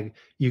synagogue,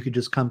 you could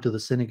just come to the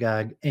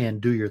synagogue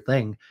and do your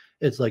thing.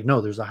 It's like,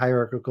 no, there's a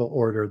hierarchical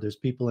order, there's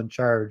people in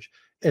charge,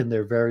 and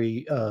they're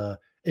very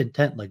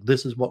intent, like,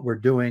 this is what we're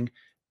doing,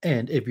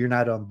 and if you're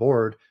not on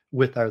board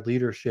with our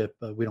leadership,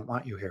 we don't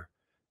want you here.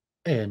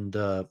 And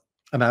I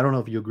mean, I don't know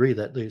if you agree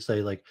that they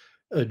say, like,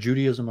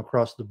 Judaism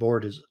across the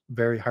board is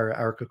very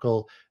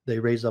hierarchical. They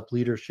raise up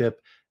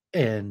leadership,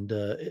 and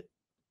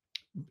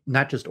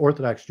not just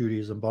Orthodox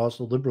Judaism, but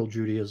also liberal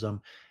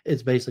Judaism.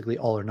 It's basically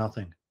all or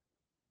nothing.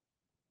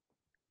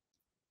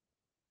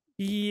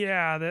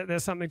 Yeah,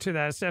 there's something to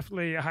that. It's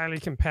definitely a highly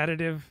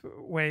competitive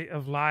way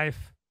of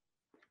life,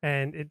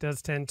 and it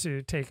does tend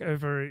to take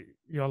over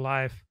your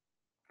life.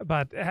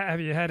 But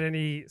have you had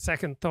any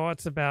second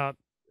thoughts about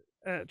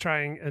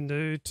trying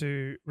anew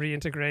to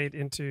reintegrate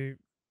into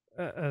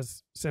a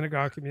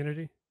synagogue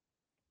community?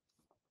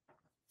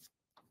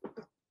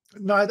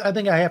 No, I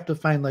think I have to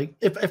find, like,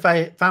 if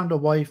I found a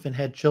wife and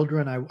had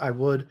children, I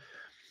would.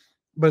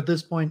 But at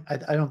this point,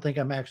 I don't think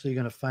I'm actually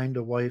going to find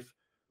a wife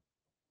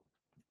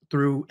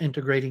through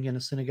integrating in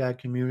a synagogue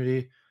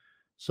community.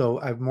 So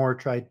I've more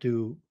tried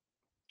to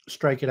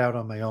strike it out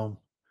on my own.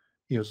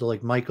 So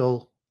like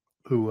Michael,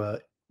 who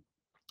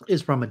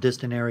is from a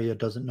distant area,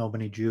 doesn't know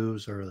many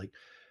Jews, or like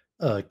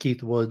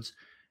Keith Woods,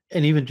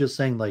 and even just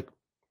saying, like,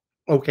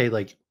 okay,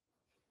 like,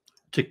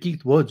 to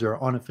Keith Woods or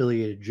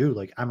unaffiliated Jew,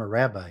 like, I'm a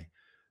rabbi.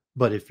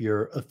 But if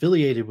you're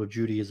affiliated with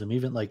Judaism,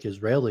 even like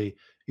Israeli,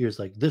 you're just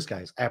like, this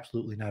guy's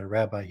absolutely not a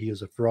rabbi. He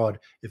is a fraud.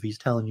 If he's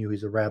telling you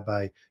he's a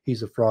rabbi,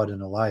 he's a fraud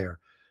and a liar.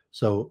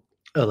 So,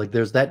 like,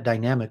 there's that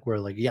dynamic where,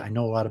 like, yeah, I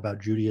know a lot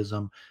about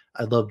Judaism.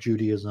 I love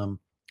Judaism.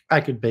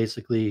 I could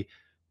basically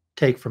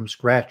take from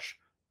scratch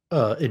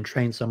and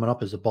train someone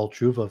up as a Baal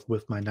Tshuva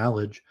with my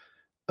knowledge.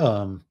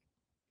 Um,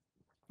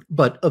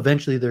 but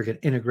eventually they're going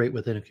to integrate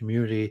within a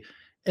community,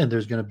 and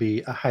there's going to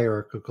be a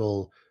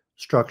hierarchical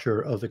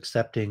structure of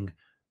accepting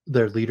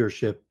their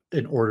leadership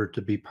in order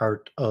to be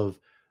part of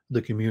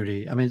the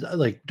community. I mean,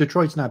 like,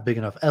 Detroit's not big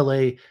enough.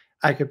 LA,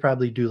 I could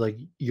probably do like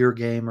your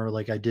game, or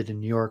like I did in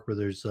New York, where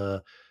there's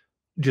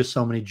just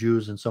so many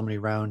Jews and so many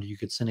around. You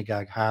could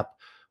synagogue hop,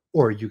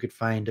 or you could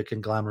find a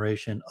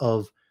conglomeration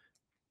of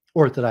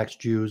Orthodox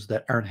Jews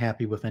that aren't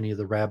happy with any of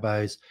the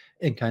rabbis,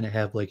 and kind of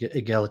have like an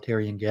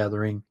egalitarian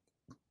gathering.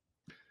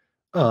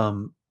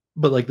 um,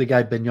 but like the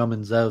guy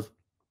Benjamin Zev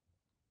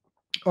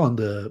on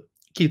the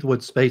Keith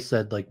Wood space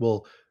said, like,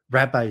 well,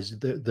 rabbis,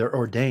 they're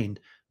ordained.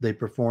 They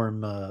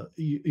perform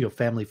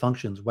family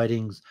functions,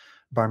 weddings,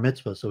 bar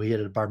mitzvah. So he had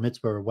a bar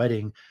mitzvah or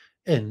wedding,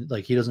 and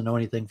like, he doesn't know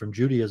anything from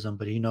Judaism,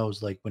 but he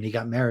knows, like, when he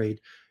got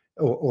married,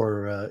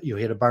 or he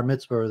had a bar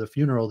mitzvah or the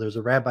funeral, there's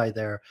a rabbi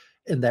there,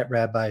 and that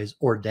rabbi is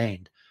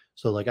ordained.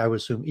 So like, I would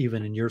assume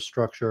even in your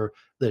structure,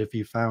 that if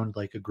you found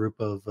like a group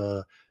of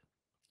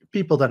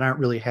people that aren't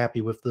really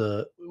happy with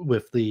the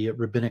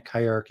rabbinic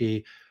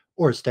hierarchy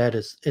or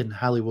status in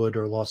Hollywood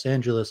or Los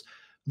Angeles,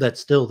 that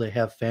still they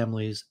have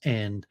families,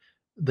 and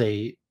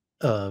they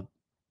uh,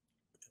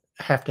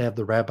 have to have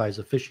the rabbis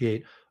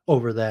officiate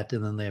over that,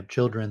 and then they have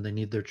children. They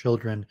need their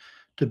children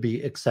to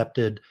be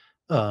accepted.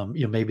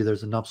 Maybe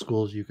there's enough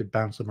schools you could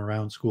bounce them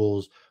around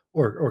schools,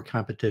 or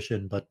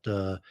competition, but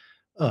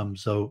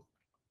so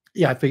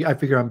yeah, I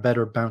figure I'm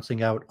better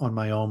bouncing out on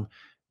my own,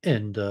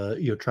 and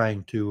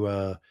trying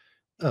to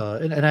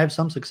and I have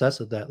some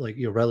success at that. Like,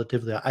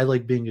 relatively, I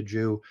like being a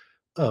Jew,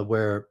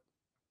 where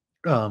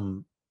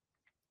um,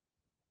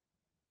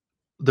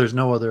 there's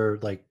no other,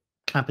 like,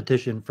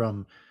 competition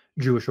from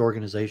Jewish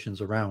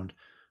organizations around,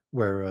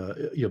 where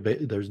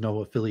there's no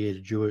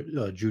affiliated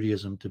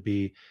Judaism to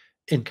be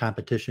in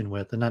competition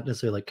with, and not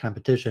necessarily like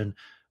competition,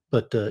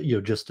 but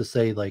just to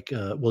say, like,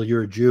 well,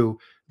 you're a Jew,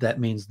 that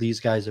means these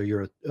guys are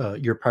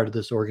you're part of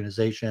this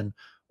organization,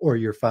 or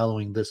you're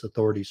following this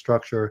authority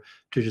structure.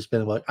 To just be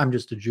like, I'm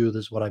just a Jew,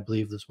 this is what I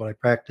believe, this is what I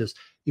practice.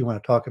 You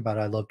want to talk about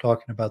it, I love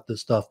talking about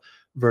this stuff,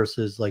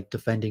 versus like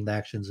defending the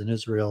actions in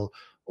Israel,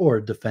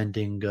 or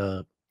defending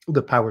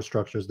the power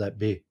structures that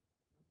be.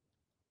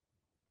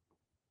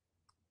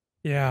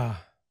 Yeah,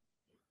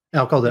 And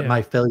I'll call that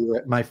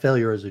yeah. my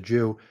failure as a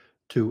Jew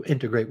to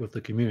integrate with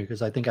the community,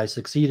 because I think I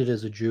succeeded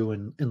as a Jew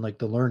in like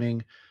the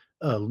learning,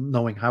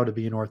 knowing how to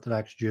be an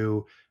Orthodox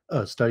Jew,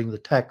 studying the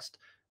text,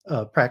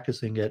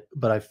 practicing it,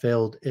 but I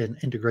failed in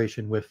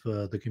integration with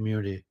the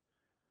community.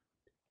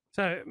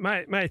 So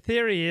my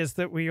theory is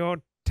that we all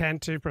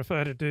tend to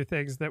prefer to do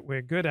things that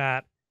we're good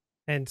at,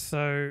 and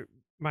so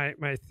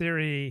my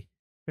theory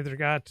with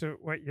regard to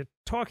what you're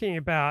talking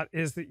about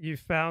is that you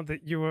found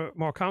that you were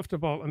more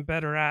comfortable and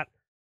better at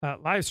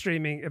live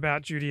streaming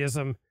about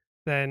Judaism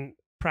than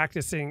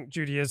practicing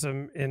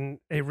Judaism in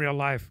a real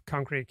life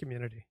concrete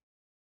community.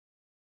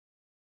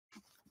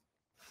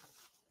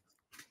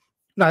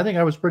 No, I think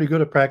I was pretty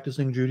good at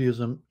practicing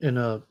Judaism in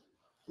a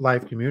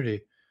live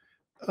community.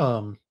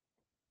 Um,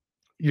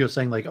 you're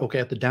saying, like, okay,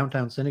 at the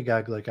downtown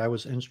synagogue, like, I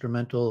was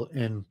instrumental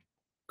in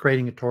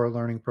creating a Torah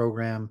learning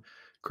program,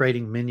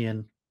 creating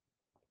Minyan,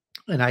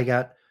 and I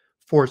got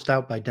forced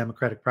out by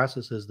democratic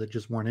processes that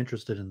just weren't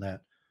interested in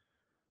that.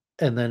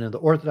 And then in the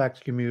Orthodox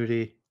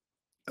community,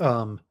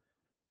 um,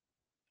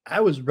 I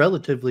was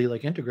relatively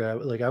like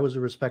integrated. Like I was a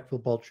respectful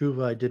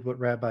balchuva. I did what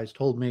rabbis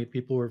told me.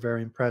 People were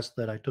very impressed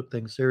that I took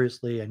things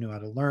seriously. I knew how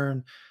to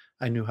learn.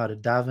 I knew how to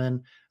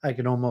daven. I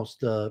could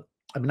almost, I'm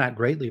not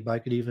greatly, but I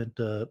could even,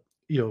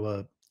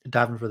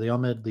 daven for the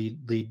Amid,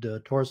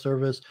 lead Torah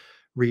service,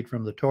 read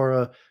from the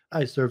Torah.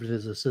 I served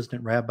as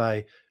assistant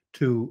rabbi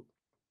to,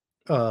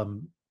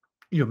 um,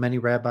 many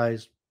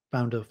rabbis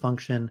found a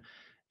function.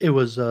 It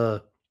was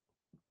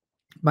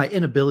my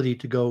inability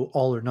to go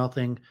all or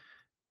nothing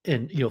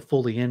and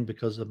fully in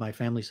because of my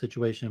family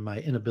situation and my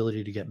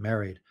inability to get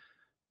married.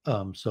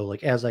 So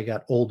like as I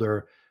got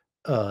older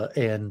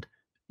and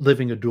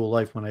living a dual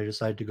life when I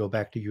decided to go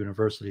back to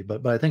university,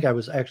 but I think I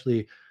was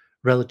actually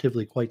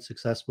relatively quite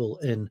successful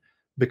in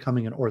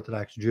becoming an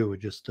Orthodox Jew.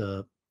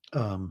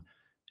 Um,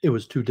 it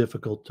was too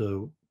difficult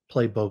to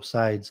play both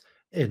sides,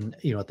 and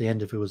at the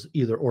end, if it was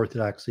either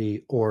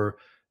Orthodoxy or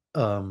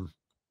um,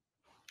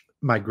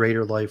 my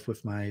greater life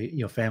with my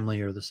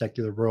family or the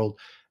secular world,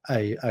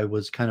 I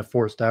was kind of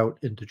forced out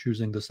into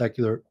choosing the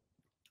secular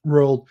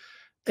world,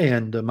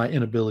 and my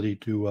inability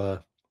to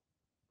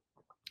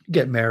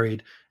get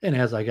married. And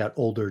as I got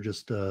older,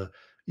 just the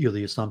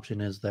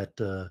assumption is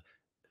that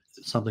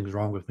something's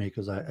wrong with me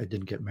because I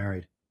didn't get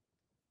married,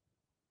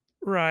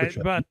 Right,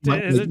 which but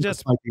might,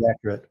 might be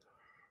accurate.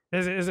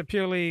 Is it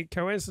purely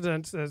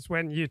coincidence as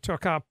when you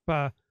took up,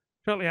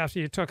 shortly after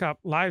you took up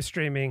live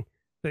streaming,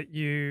 that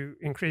you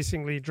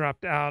increasingly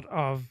dropped out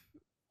of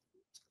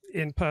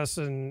in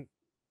person,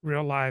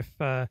 real life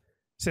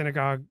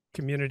synagogue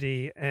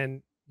community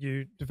and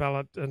you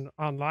developed an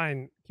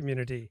online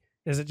community?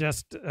 Is it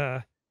just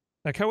a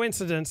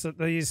coincidence that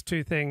these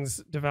two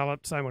things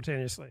developed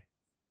simultaneously?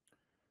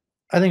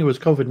 I think it was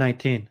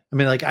COVID-19. I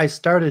mean, like I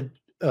started,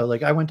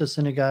 like I went to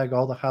synagogue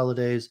all the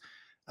holidays.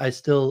 I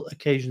still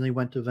occasionally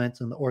went to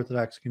events in the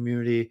Orthodox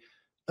community.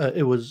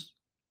 It was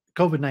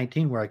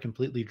COVID-19 where I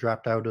completely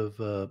dropped out of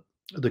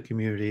the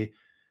community,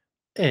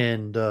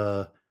 and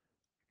and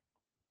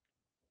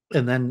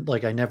then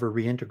like I never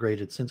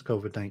reintegrated since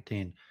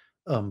COVID-19.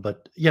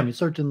 But yeah, I mean,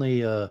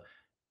 certainly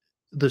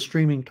the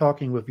streaming,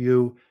 talking with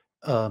you,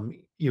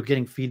 you're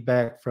getting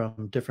feedback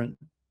from different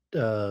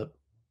uh,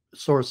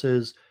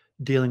 sources,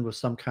 dealing with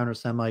some counter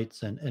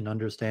Semites and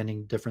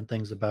understanding different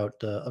things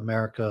about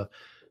America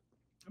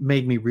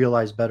made me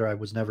realize better I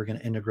was never going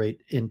to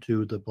integrate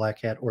into the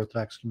Black Hat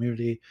Orthodox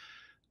community,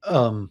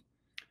 um,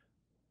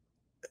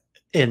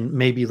 and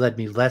maybe led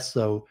me less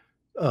so.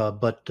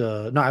 But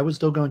no, I was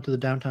still going to the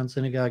downtown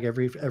synagogue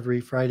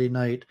every Friday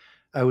night.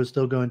 I was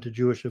still going to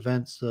Jewish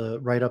events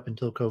right up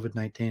until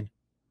COVID-19.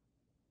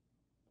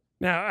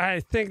 Now, I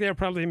think there are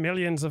probably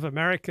millions of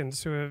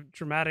Americans who have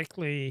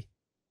dramatically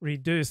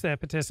reduced their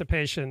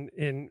participation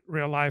in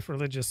real life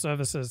religious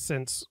services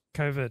since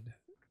COVID.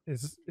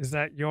 Is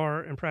that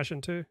your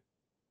impression too?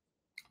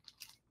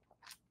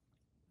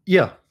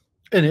 Yeah,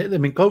 and I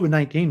mean,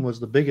 COVID-19 was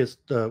the biggest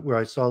where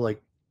I saw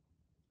like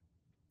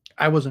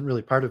I wasn't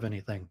really part of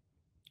anything.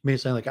 Me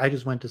saying like I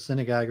just went to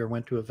synagogue or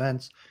went to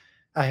events.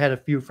 I had a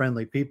few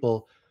friendly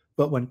people,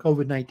 but when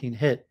COVID-19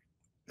 hit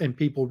and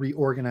people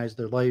reorganized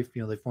their life,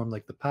 they formed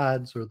like the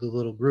pods or the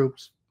little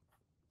groups.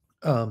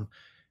 Um,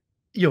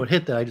 it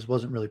hit that I just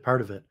wasn't really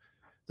part of it.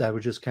 That I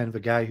was just kind of a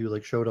guy who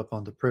like showed up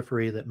on the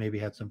periphery that maybe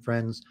had some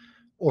friends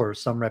or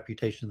some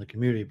reputation in the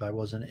community, but I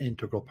wasn't an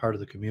integral part of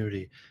the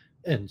community.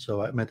 And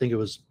so I think it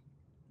was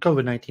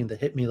COVID-19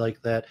 that hit me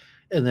like that,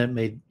 and then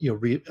made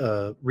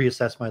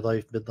reassess my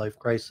life, midlife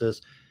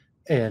crisis,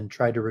 and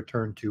try to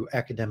return to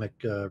academic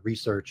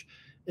research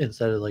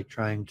instead of like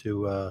trying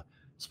to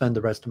spend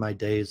the rest of my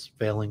days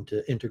failing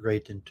to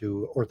integrate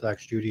into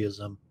Orthodox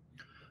Judaism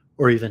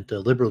or even to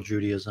liberal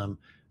Judaism.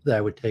 That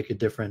I would take a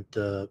different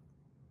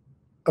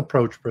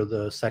approach for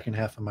the second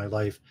half of my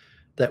life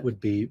that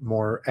would be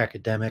more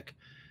academic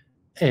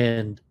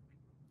and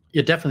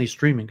yeah, definitely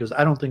streaming because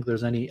I don't think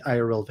there's any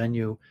IRL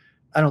venue.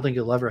 I don't think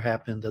it'll ever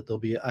happen that there'll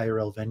be an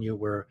IRL venue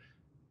where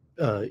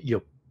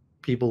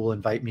people will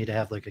invite me to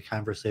have like a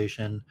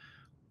conversation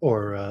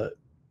or I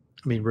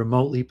mean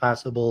remotely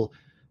possible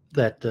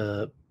that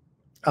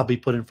I'll be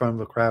put in front of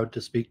a crowd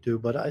to speak to,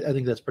 but I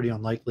think that's pretty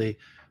unlikely.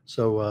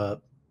 So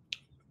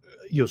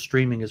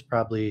streaming is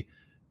probably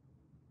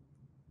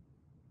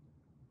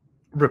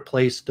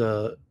replaced.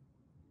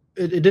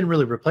 It didn't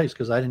really replace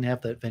because I didn't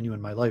have that venue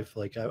in my life.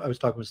 Like I was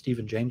talking with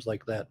Stephen James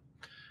like that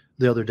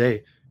the other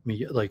day. I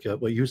mean, like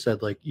what you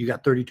said, like you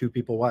got 32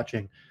 people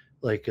watching,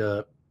 like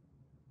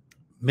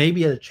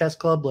maybe at a chess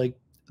club, like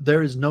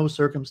there is no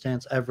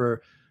circumstance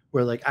ever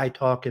where like I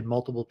talk and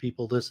multiple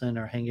people listen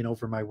or hanging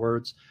over my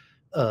words.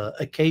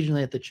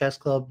 Occasionally at the chess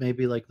club,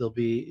 maybe like there'll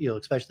be,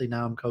 especially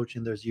now I'm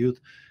coaching, there's youth,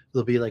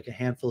 there'll be like a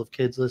handful of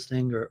kids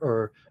listening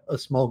or a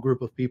small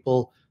group of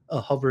people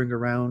hovering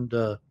around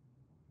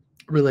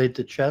related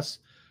to chess.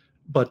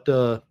 But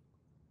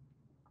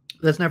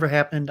that's never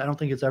happened. I don't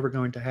think it's ever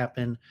going to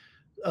happen.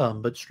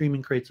 But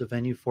streaming creates a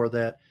venue for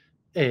that.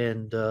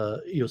 And,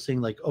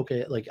 seeing like,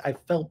 okay, like I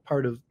felt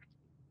part of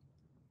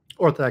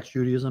Orthodox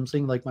Judaism,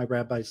 seeing like my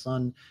rabbi's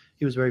son,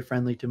 he was very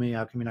friendly to me.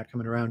 How come you're not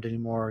coming around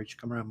anymore? You should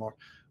come around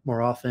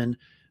more often.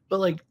 But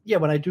like, yeah,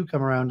 when I do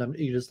come around,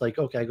 you're just like,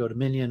 okay, I go to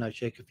Minion, I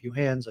shake a few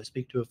hands, I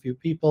speak to a few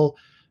people.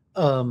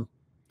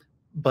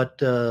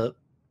 But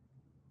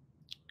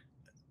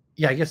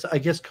yeah, I guess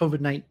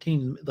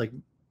COVID-19 like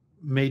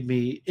made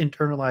me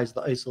internalize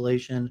the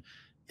isolation,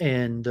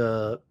 and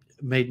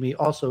made me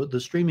also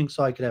the streaming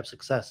so I could have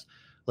success.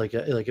 Like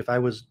if I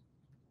was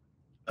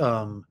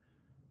um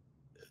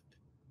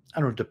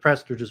I don't know,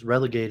 depressed or just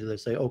relegated, they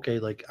say, okay,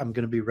 like I'm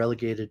going to be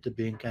relegated to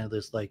being kind of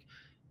this like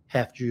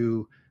half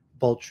Jew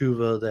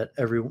Bolshuva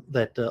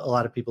that a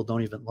lot of people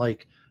don't even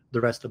like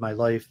the rest of my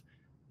life.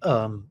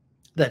 Um,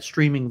 that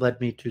streaming led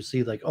me to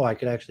see like, oh, I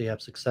could actually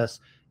have success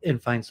and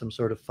find some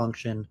sort of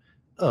function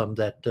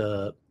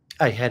that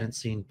I hadn't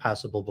seen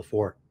possible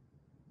before.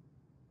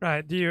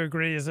 Right. Do you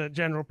agree, as a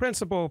general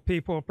principle,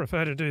 people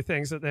prefer to do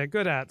things that they're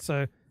good at?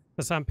 So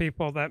for some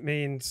people, that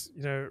means,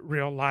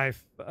 real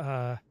life,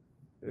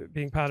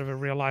 being part of a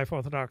real life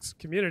Orthodox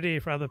community.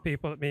 For other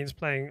people, it means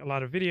playing a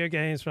lot of video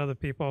games. For other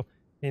people,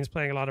 it means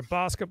playing a lot of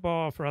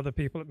basketball. For other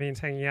people, it means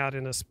hanging out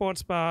in a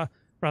sports bar.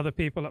 For other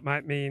people, it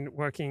might mean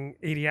working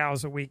 80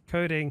 hours a week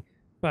coding.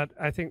 But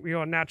I think we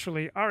all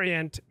naturally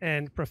orient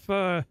and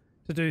prefer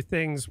to do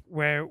things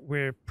where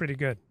we're pretty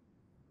good.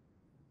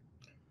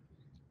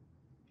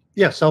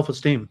 Yeah,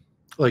 self-esteem.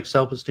 Like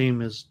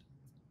self-esteem is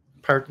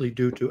partly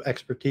due to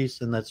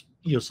expertise, and that's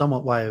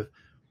somewhat why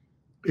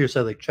you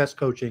said like chess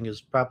coaching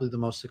is probably the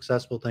most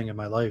successful thing in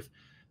my life,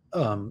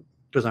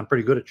 because I'm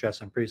pretty good at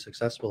chess. I'm pretty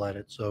successful at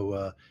it.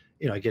 So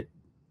I get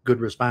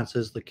good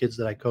responses. The kids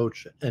that I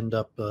coach end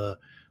up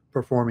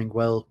performing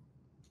well,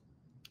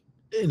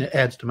 and it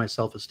adds to my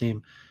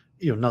self-esteem.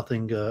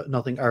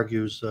 Nothing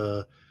argues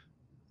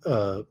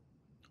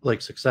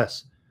like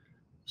success.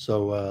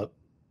 So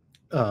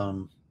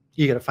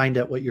you got to find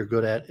out what you're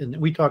good at, and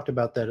we talked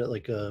about that at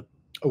like a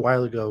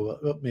while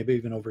ago, maybe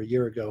even over a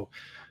year ago,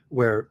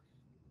 where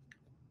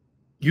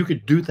you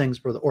could do things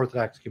for the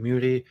Orthodox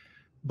community,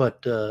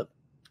 but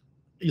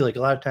like a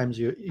lot of times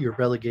you're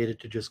relegated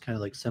to just kind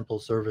of like simple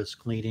service,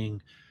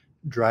 cleaning,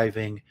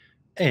 driving,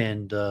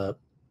 and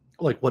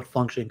like what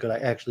function could I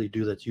actually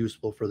do that's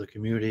useful for the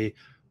community,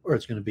 or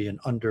it's going to be an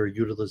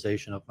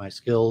underutilization of my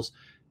skills,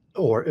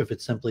 or if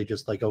it's simply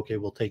just like, okay,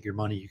 we'll take your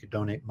money, you could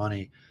donate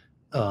money.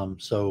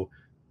 So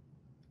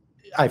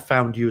I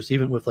found use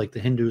even with like the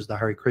Hindus, the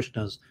Hare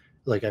Krishnas.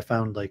 Like I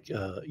found like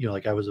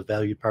like I was a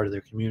valued part of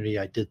their community.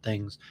 I did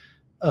things.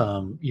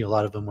 A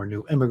lot of them were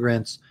new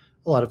immigrants.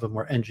 A lot of them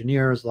were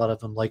engineers. A lot of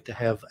them like to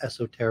have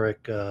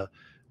esoteric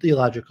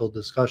theological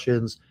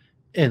discussions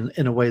in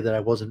a way that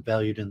I wasn't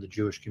valued in the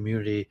Jewish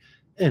community.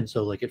 And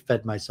so like it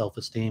fed my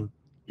self-esteem,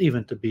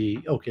 even to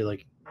be okay.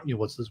 Like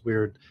what's this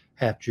weird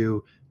half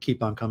Jew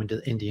keep on coming to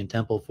the Indian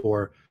temple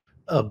for?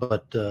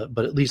 But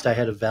at least I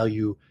had a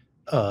value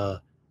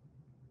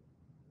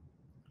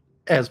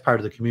as part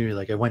of the community.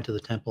 Like I went to the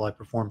temple, I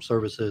performed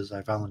services,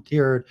 I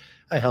volunteered,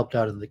 I helped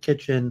out in the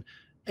kitchen,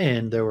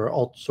 and there were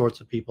all sorts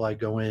of people. I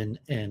go in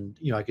and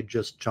I could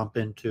just jump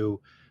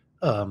into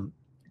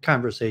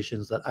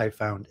conversations that I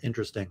found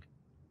interesting.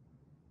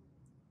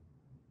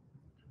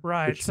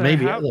 Right. Which So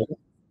maybe go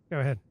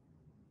ahead.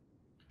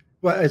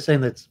 Well, I was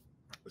saying that's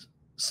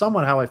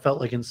somewhat how I felt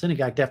like in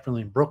synagogue,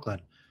 definitely in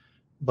Brooklyn,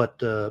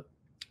 but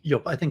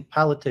I think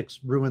politics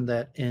ruined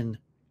that in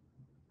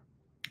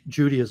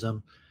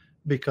Judaism,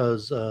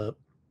 because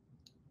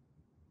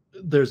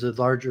there's a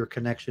larger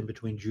connection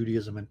between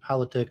Judaism and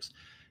politics,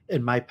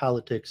 and my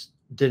politics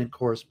didn't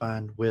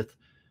correspond with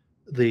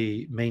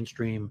the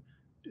mainstream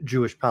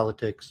Jewish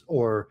politics,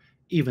 or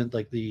even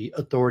like the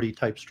authority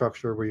type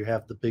structure where you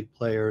have the big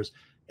players,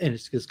 and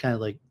it's just kind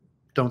of like,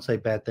 don't say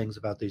bad things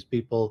about these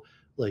people.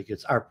 Like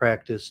it's our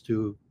practice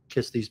to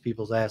kiss these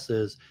people's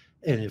asses,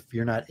 and if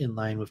you're not in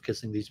line with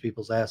kissing these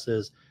people's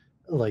asses,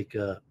 like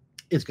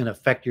it's going to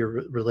affect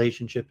your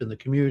relationship in the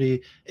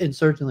community. And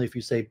certainly if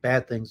you say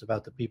bad things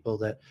about the people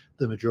that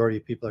the majority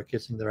of people are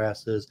kissing their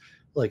asses,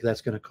 like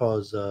that's going to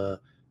cause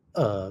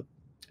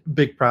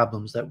big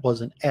problems. That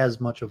wasn't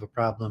as much of a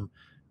problem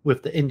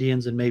with the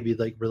Indians, and maybe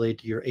like related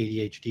to your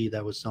ADHD,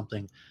 that was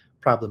something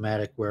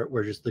problematic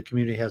where just the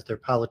community has their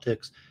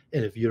politics,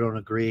 and if you don't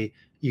agree,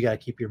 you got to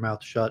keep your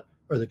mouth shut.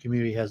 Or the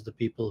community has the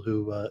people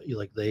who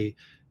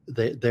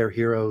they're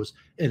heroes,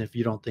 and if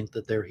you don't think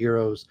that they're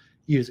heroes,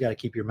 you just got to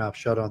keep your mouth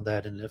shut on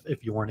that. And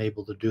if you weren't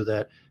able to do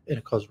that, and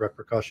it caused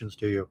repercussions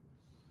to you.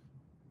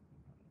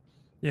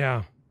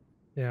 Yeah,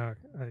 I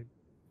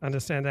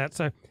understand that.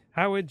 So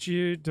how would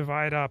you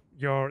divide up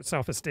your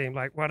self-esteem?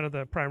 Like, what are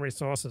the primary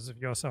sources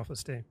of your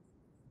self-esteem?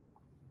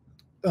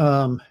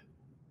 I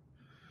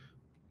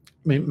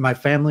mean, my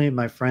family,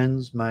 my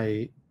friends,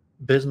 my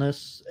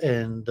business,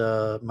 and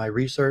my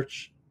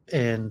research,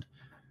 and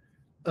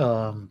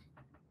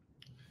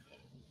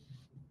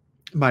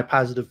my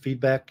positive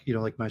feedback,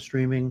 like my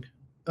streaming,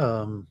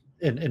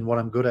 and what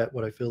I'm good at,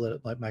 what I feel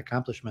that like my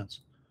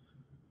accomplishments.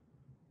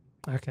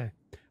 Okay,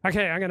 I'm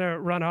gonna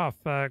run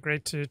off.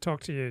 Great to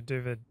talk to you,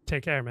 David.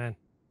 Take care, man.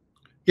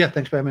 Yeah,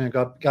 thanks for having me.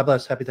 God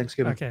bless. Happy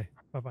Thanksgiving. Okay,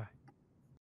 bye-bye.